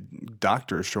the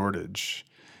doctor shortage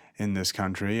in this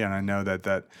country. And I know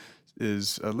that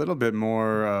is a little bit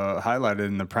more highlighted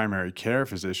in the primary care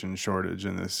physician shortage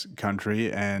in this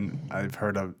country. And I've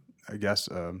heard of, I guess,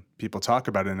 people talk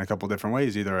about it in a couple different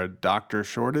ways, either a doctor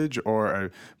shortage or a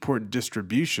poor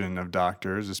distribution of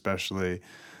doctors, especially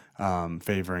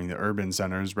favoring the urban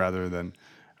centers rather than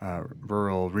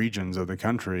rural regions of the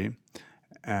country.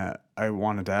 I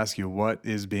wanted to ask you, what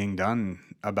is being done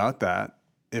about that,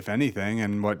 if anything,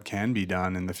 and what can be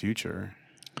done in the future?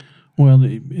 Well,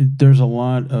 there's a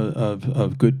lot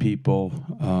of good people,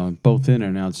 both in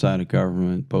and outside of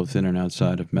government, both in and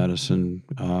outside of medicine,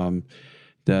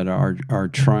 that are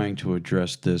trying to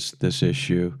address this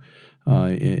issue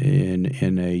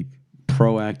in a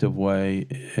proactive way,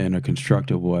 in a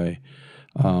constructive way,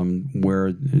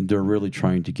 where they're really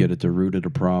trying to get at the root of the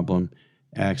problem,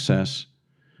 access,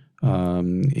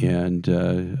 and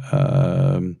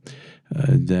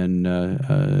then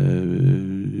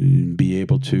be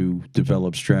able to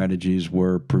develop strategies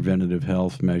where preventative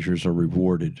health measures are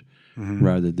rewarded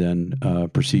rather than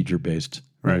procedure-based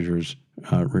measures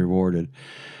rewarded.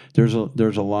 There's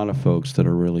a lot of folks that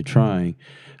are really trying.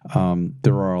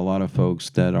 There are a lot of folks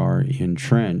that are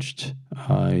entrenched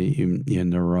in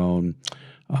their own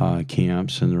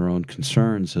camps and their own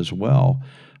concerns as well,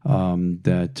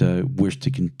 that wish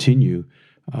to continue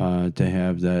to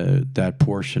have that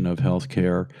portion of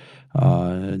healthcare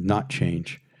not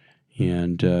change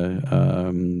and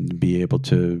be able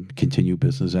to continue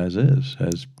business as is,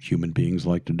 as human beings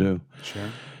like to do. Sure.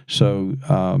 So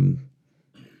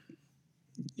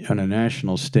on a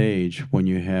national stage, when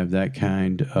you have that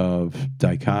kind of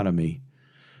dichotomy,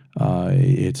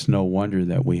 it's no wonder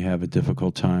that we have a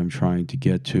difficult time trying to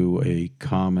get to a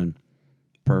common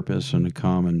purpose and a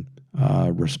common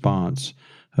response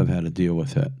of how to deal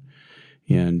with it.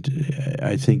 And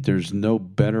I think there's no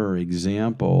better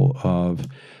example of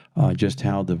just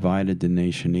how divided the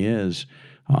nation is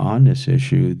on this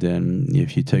issue than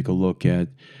if you take a look at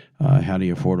how the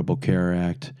Affordable Care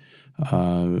Act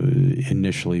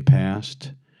initially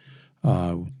passed,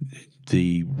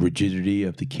 the rigidity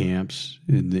of the camps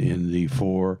in the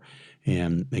for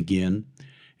and again.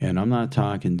 And I'm not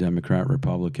talking Democrat,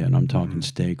 Republican. I'm talking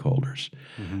stakeholders.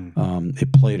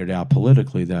 It played it out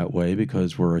politically that way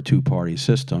because we're a two-party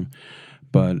system.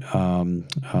 But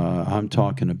I'm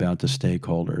talking about the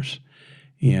stakeholders.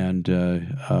 And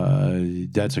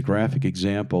that's a graphic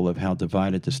example of how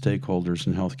divided the stakeholders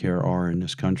in healthcare are in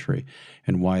this country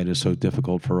and why it is so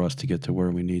difficult for us to get to where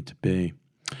we need to be.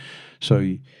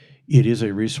 So it is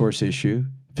a resource issue.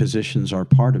 Physicians are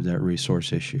part of that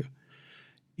resource issue.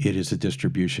 It is a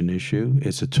distribution issue.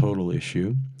 It's a total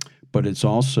issue. But it's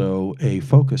also a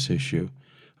focus issue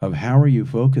of how are you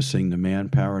focusing the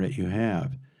manpower that you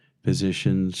have,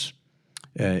 physicians,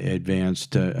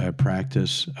 advanced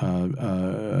practice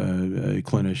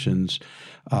clinicians,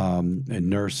 and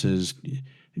nurses,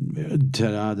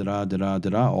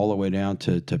 all the way down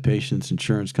to patients,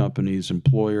 insurance companies,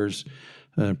 employers,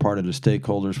 part of the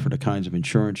stakeholders for the kinds of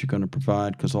insurance you're going to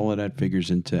provide, because all of that figures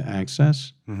into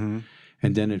access.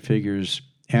 And then it figures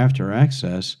after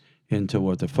access into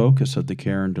what the focus of the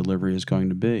care and delivery is going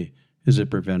to be. Is it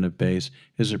preventive-based?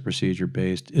 Is it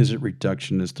procedure-based? Is it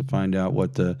reductionist to find out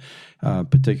what the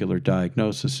particular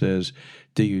diagnosis is?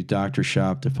 Do you doctor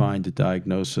shop to find the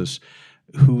diagnosis?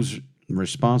 Who's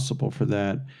responsible for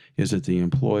that? Is it the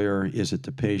employer? Is it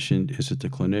the patient? Is it the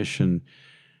clinician?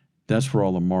 That's where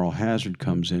all the moral hazard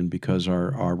comes in, because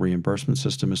our reimbursement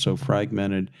system is so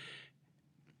fragmented.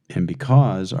 And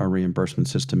because our reimbursement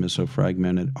system is so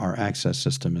fragmented, our access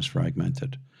system is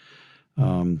fragmented.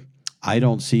 I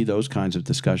don't see those kinds of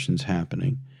discussions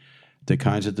happening. The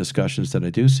kinds of discussions that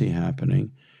I do see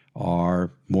happening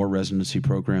are more residency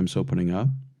programs opening up.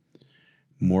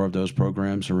 More of those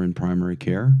programs are in primary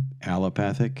care,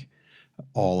 allopathic,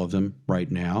 all of them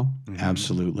right now,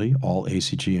 absolutely, all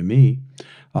ACGME,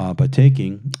 but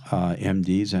taking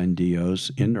MDs and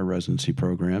DOs in their residency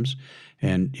programs,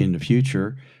 and in the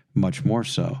future, much more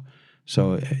so.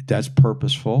 So that's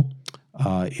purposeful,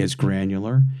 it's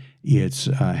granular, It's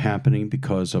happening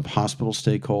because of hospital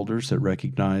stakeholders that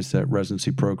recognize that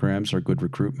residency programs are good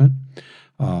recruitment,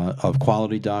 of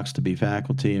quality docs to be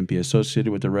faculty and be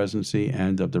associated with the residency,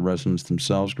 and of the residents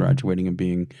themselves graduating and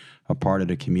being a part of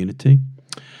the community.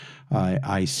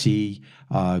 I see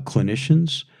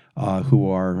clinicians who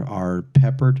are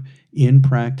peppered in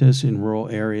practice in rural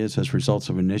areas as results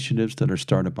of initiatives that are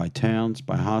started by towns,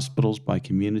 by hospitals, by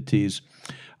communities,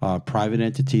 private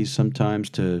entities sometimes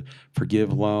to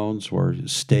forgive loans or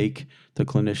stake the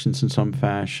clinicians in some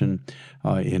fashion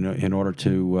in order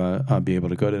to be able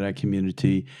to go to that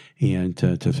community and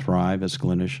to thrive as a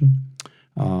clinician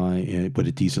with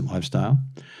a decent lifestyle.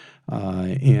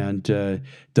 And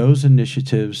those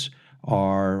initiatives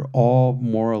are all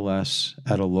more or less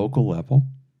at a local level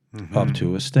up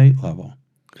to a state level.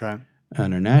 Okay.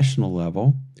 On a national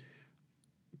level,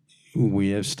 we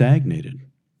have stagnated.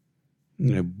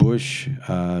 Bush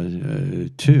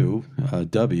 2,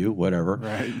 W, whatever,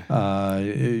 Right.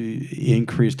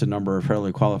 increased the number of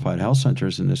federally qualified health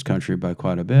centers in this country by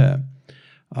quite a bit.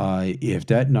 If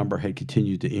that number had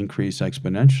continued to increase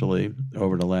exponentially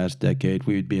over the last decade,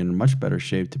 we would be in much better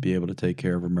shape to be able to take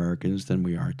care of Americans than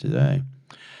we are today.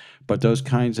 But those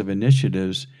kinds of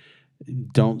initiatives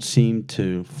don't seem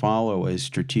to follow a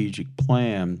strategic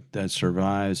plan that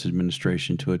survives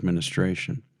administration to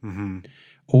administration. Mm-hmm.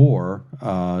 Or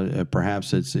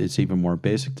perhaps it's even more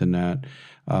basic than that,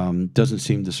 doesn't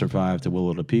seem to survive the will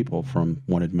of the people from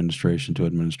one administration to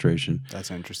administration. That's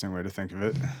an interesting way to think of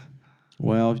it.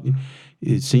 Well,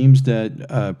 it seems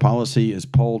that policy is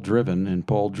poll-driven, and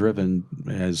poll-driven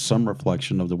has some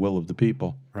reflection of the will of the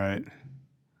people. Right.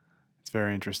 It's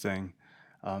very interesting.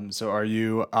 So are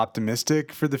you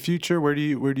optimistic for the future? Where do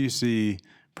you see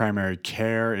primary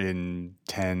care in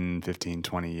 10, 15,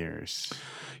 20 years?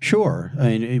 Sure.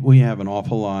 I mean, we have an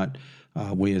awful lot,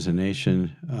 we as a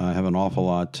nation have an awful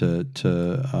lot to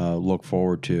look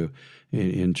forward to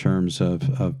in terms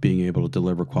of being able to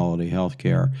deliver quality health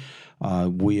care.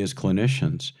 We as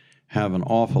clinicians have an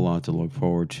awful lot to look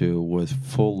forward to with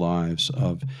full lives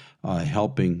of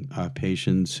helping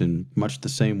patients in much the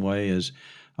same way as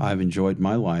I've enjoyed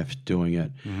my life doing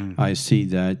it. Mm-hmm. I see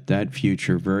that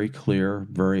future very clear,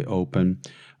 very open,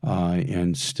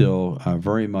 and still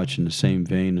very much in the same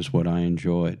vein as what I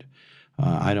enjoyed.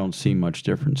 I don't see much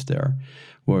difference there.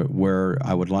 Where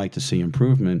I would like to see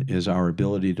improvement is our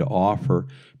ability to offer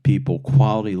people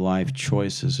quality life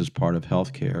choices as part of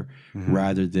healthcare, mm-hmm.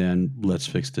 rather than let's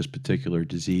fix this particular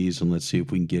disease and let's see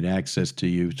if we can get access to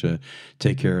you to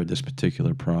take care of this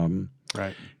particular problem.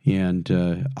 Right. And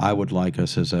I would like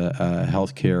us as a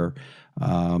healthcare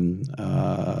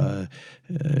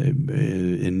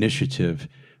initiative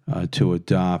to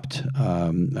adopt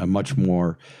a much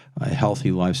more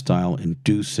healthy lifestyle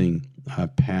inducing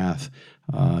path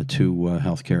to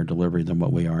healthcare delivery than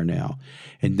what we are now.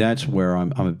 And that's where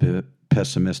I'm a bit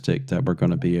pessimistic that we're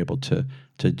going to be able to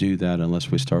do that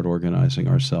unless we start organizing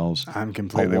ourselves. I'm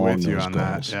completely with you on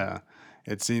goals. That. Yeah.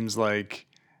 It seems like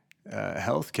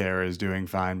healthcare is doing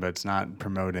fine, but it's not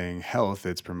promoting health.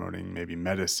 It's promoting maybe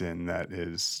medicine that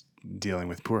is dealing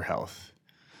with poor health.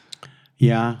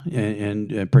 Yeah,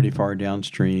 and pretty far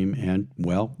downstream, and,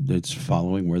 well, it's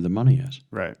following where the money is.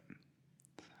 Right.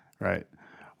 Right.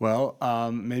 Well,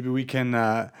 maybe we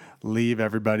can leave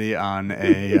everybody on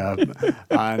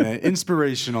an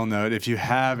inspirational note. If you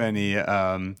have any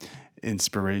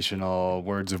inspirational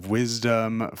words of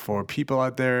wisdom for people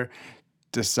out there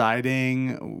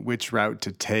deciding which route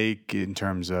to take in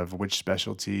terms of which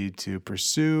specialty to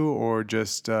pursue, or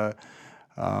just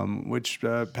which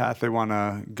path they want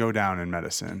to go down in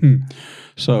medicine.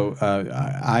 So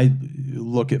I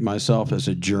look at myself as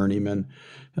a journeyman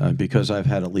because I've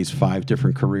had at least 5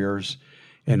 different careers,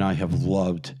 and I have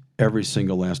loved every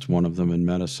single last one of them in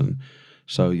medicine.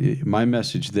 So my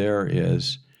message there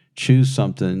is choose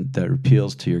something that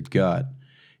appeals to your gut.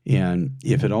 And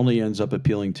if it only ends up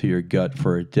appealing to your gut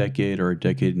for a decade or a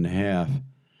decade and a half,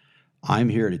 I'm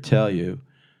here to tell you,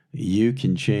 you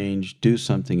can change, do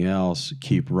something else,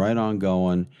 keep right on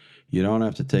going. You don't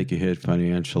have to take a hit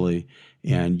financially,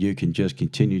 and you can just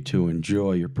continue to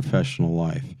enjoy your professional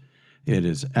life. It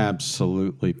is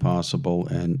absolutely possible,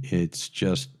 and it's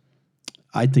just,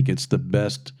 I think it's the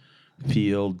best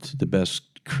field, the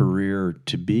best career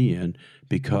to be in,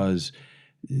 because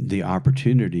the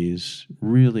opportunities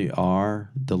really are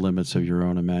the limits of your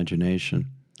own imagination.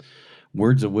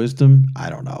 Words of wisdom, I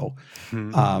don't know.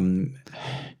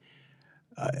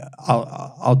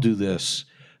 I'll do this.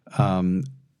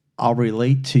 I'll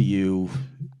relate to you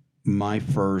my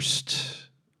first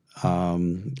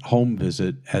home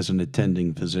visit as an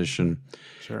attending physician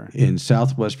Sure. in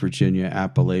Southwest Virginia,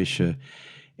 Appalachia.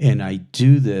 And I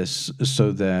do this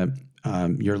so that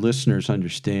your listeners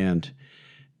understand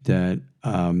that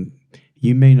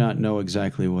you may not know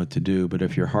exactly what to do, but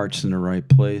if your heart's in the right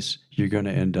place, you're going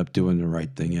to end up doing the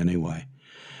right thing anyway.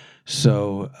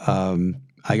 So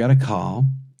I got a call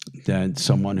that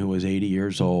someone who was 80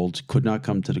 years old could not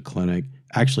come to the clinic,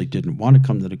 actually didn't want to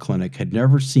come to the clinic, had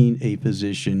never seen a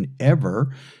physician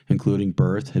ever, including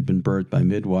birth, had been birthed by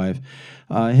midwife,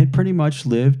 had pretty much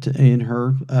lived in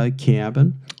her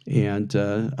cabin and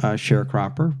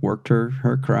sharecropper, worked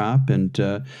her crop and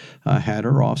had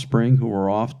her offspring who were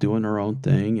off doing her own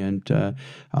thing.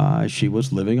 And she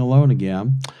was living alone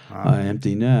again,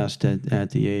 empty nest at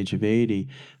the age of 80.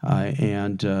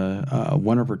 And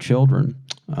one of her children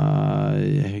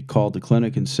had called the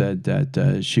clinic and said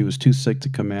that she was too sick to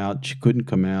come out. She couldn't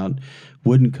come out,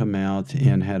 wouldn't come out,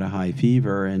 and had a high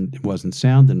fever and wasn't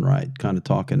sounding right, kind of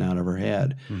talking out of her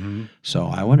head. Mm-hmm. So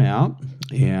I went out,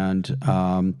 and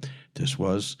this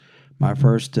was my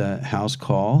first house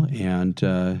call, and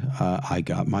I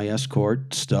got my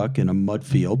escort stuck in a mud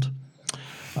field.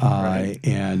 Right.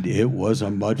 And it was a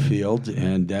mud field,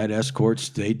 and that escort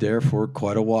stayed there for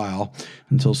quite a while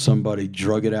until somebody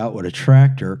drug it out with a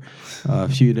tractor a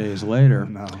few days later.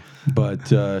 Oh, no. But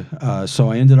so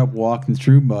I ended up walking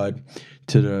through mud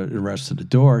to the rest of the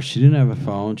door. She didn't have a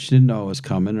phone. She didn't know it was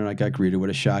coming, and I got greeted with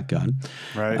a shotgun.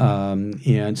 Right.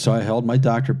 And so I held my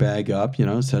doctor bag up,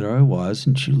 said who I was,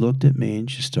 and she looked at me, and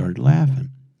she started laughing.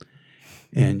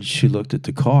 And she looked at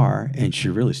the car, and she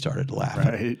really started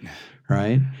laughing.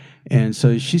 Right? And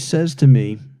so she says to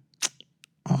me,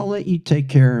 I'll let you take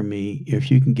care of me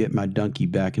if you can get my donkey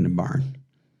back in the barn.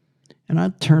 And I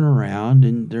turn around,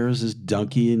 and there was this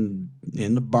donkey in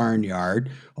the barnyard,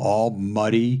 all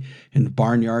muddy, and the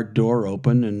barnyard door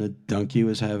open, and the donkey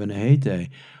was having a heyday.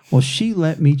 Well, she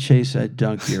let me chase that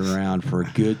donkey around for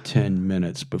a good 10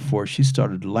 minutes before she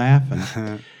started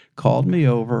laughing, called me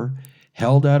over,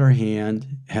 held out her hand,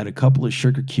 had a couple of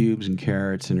sugar cubes and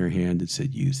carrots in her hand, and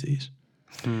said, use these.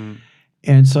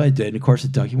 And so I did. And of course, the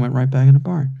donkey went right back in the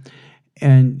barn.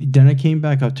 And then I came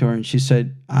back up to her, and she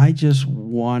said, I just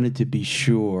wanted to be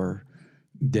sure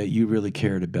that you really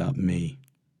cared about me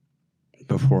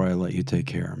before I let you take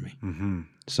care of me. Mm-hmm.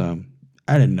 So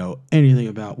I didn't know anything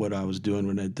about what I was doing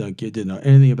with that donkey. I didn't know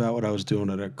anything about what I was doing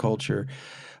with that culture.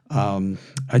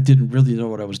 I didn't really know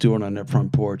what I was doing on that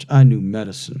front porch. I knew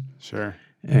medicine. Sure.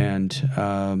 And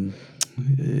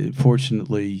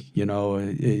fortunately,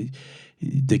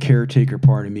 the caretaker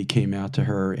part of me came out to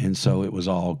her, and so it was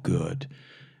all good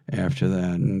after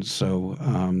that. And so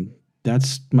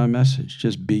that's my message.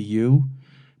 Just be you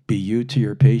to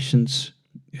your patients,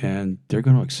 and they're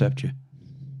going to accept you.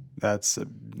 That's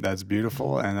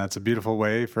beautiful, and that's a beautiful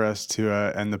way for us to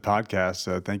end the podcast.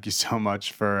 So thank you so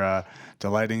much for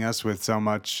delighting us with so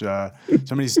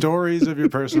many stories of your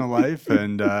personal life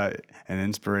and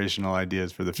inspirational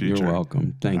ideas for the future. You're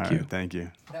welcome. Thank you. Right, thank you.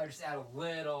 That would just add a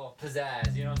little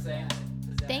pizzazz, you know what I'm saying?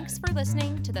 Pizzazz. Thanks for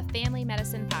listening to the Family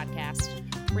Medicine Podcast.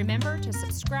 Remember to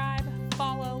subscribe,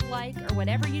 follow, like, or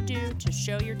whatever you do to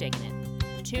show you're digging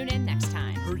it. Tune in next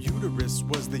time. Her uterus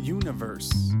was the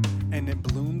universe, and it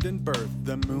bloomed and birthed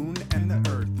the moon and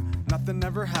the earth. Nothing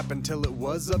ever happened till it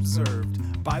was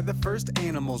observed by the first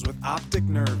animals with optic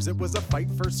nerves. It was a fight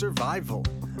for survival.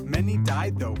 Many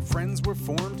died though, friends were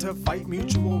formed to fight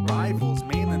mutual rivals.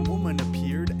 Man and woman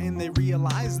appeared, and they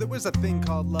realized there was a thing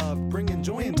called love, bringing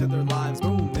joy into their lives.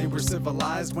 Boom, they were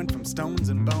civilized, went from stones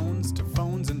and bones to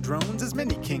phones and drones, as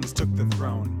many kings took the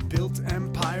throne. Built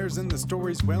empires, and the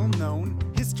story's well known.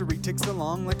 History ticks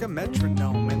along like a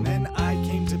metronome. And then I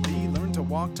came to be, learned to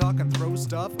walk, talk, and throw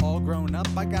stuff. All grown up,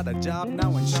 I got a job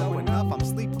now and showing up. I'm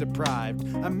sleep deprived,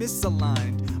 I'm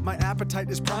misaligned. My appetite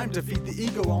is primed to feed the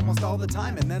ego almost all the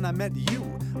time. And then I met you,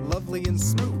 lovely and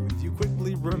smooth. You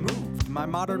quickly removed my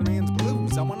modern man's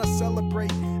blues. I wanna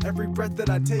celebrate every breath that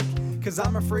I take, cause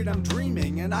I'm afraid I'm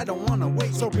dreaming and I don't wanna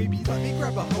wait. So baby, let me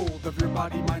grab a hold of your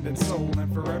body, mind, and soul,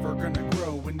 and forever gonna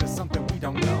grow into something we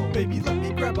don't know. Baby, let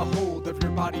me grab a hold of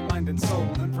your body, mind, and soul,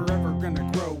 and forever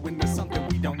gonna grow into something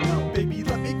we don't know. Baby,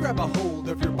 let me grab a hold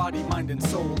of your body, mind, and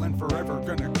soul, and forever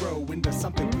gonna grow into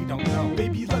something we don't know.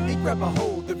 Baby, let me grab a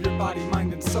hold of your body,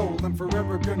 mind, and soul, and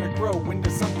forever gonna grow into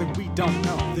something we don't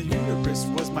know. The universe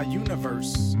was my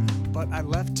universe, but I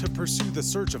left to pursue the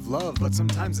search of love. But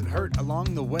sometimes it hurt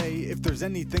along the way. If there's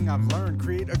anything I've learned,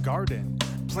 create a garden,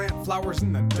 plant flowers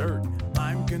in the dirt,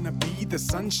 I'm gonna be the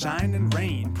sunshine and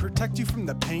rain, protect you from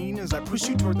the pain as I push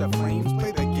you toward the flames.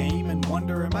 Play the game and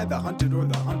wonder, am I the hunted or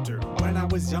the hunter? When I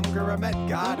was younger, I met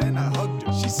God and I hugged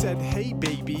her. She said, hey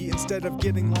baby, instead of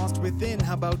getting lost within,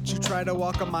 how about you try to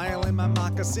walk a mile in my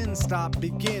moccasins? Stop,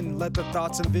 begin, let the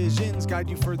thoughts and visions guide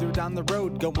you further down the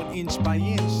road, going inch by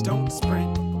inch. Don't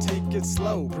sprint, take it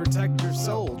slow, protect your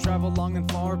soul. Travel long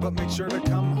and far, but make sure to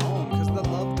come home, cause the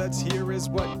love that's here is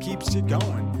what keeps you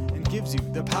going and gives you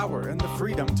the power and the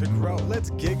freedom to grow. Let's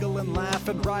giggle and laugh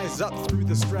and rise up through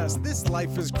the stress. This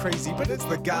life is crazy, but it's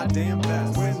the goddamn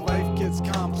best. When life gets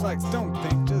complex, don't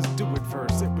think, just do it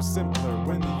first. It was simpler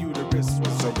when the uterus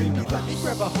was so baby, let me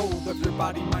grab a hold of your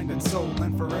body, mind and soul,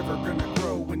 and forever gonna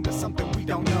grow into something we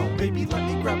don't know. Baby, let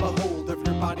me grab a hold of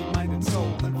your body, mind and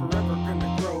soul, and forever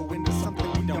gonna grow into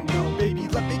something we don't know. Baby,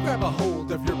 let me grab a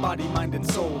hold of your body, mind and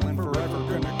soul, and forever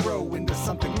gonna grow into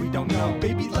something we don't know.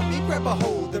 Baby, let me grab a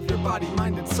hold of your body,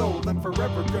 mind and soul, and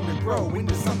forever gonna grow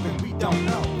into something we don't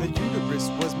know. The uterus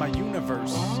was my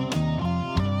universe.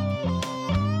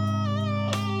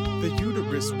 The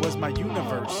uterus was my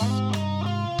universe.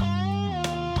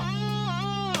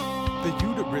 The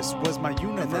uterus was my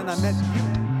universe. And then I met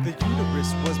you. The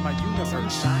uterus was my universe.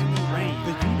 Sunshine and rain.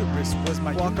 The uterus was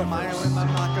my walk universe. A mile in my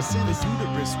moccasins. The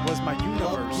uterus was my universe.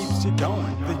 Love keeps you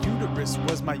going. The uterus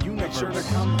was my universe. Make sure to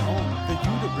come home. The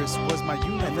uterus was my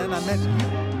universe. And then I met you.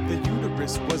 The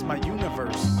uterus was my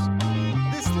universe.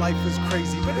 This life is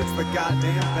crazy, but it's the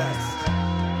goddamn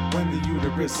best. When the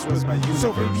uterus was my universe.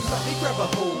 So baby, let me grab a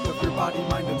hold of your body,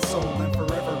 mind and soul, and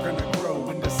forever gonna grow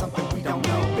into something we don't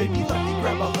know. Baby, let me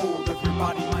grab a hold of your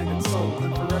body, mind and soul,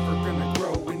 and forever gonna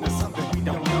grow into something we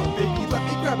don't know. Baby, let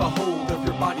me grab a hold of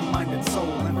your body, mind and soul,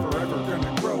 and forever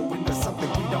gonna grow into something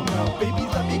we don't know. Baby,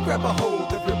 let me grab a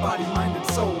hold of your body, mind and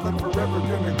soul, and forever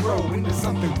gonna grow into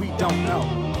something we don't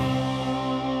know.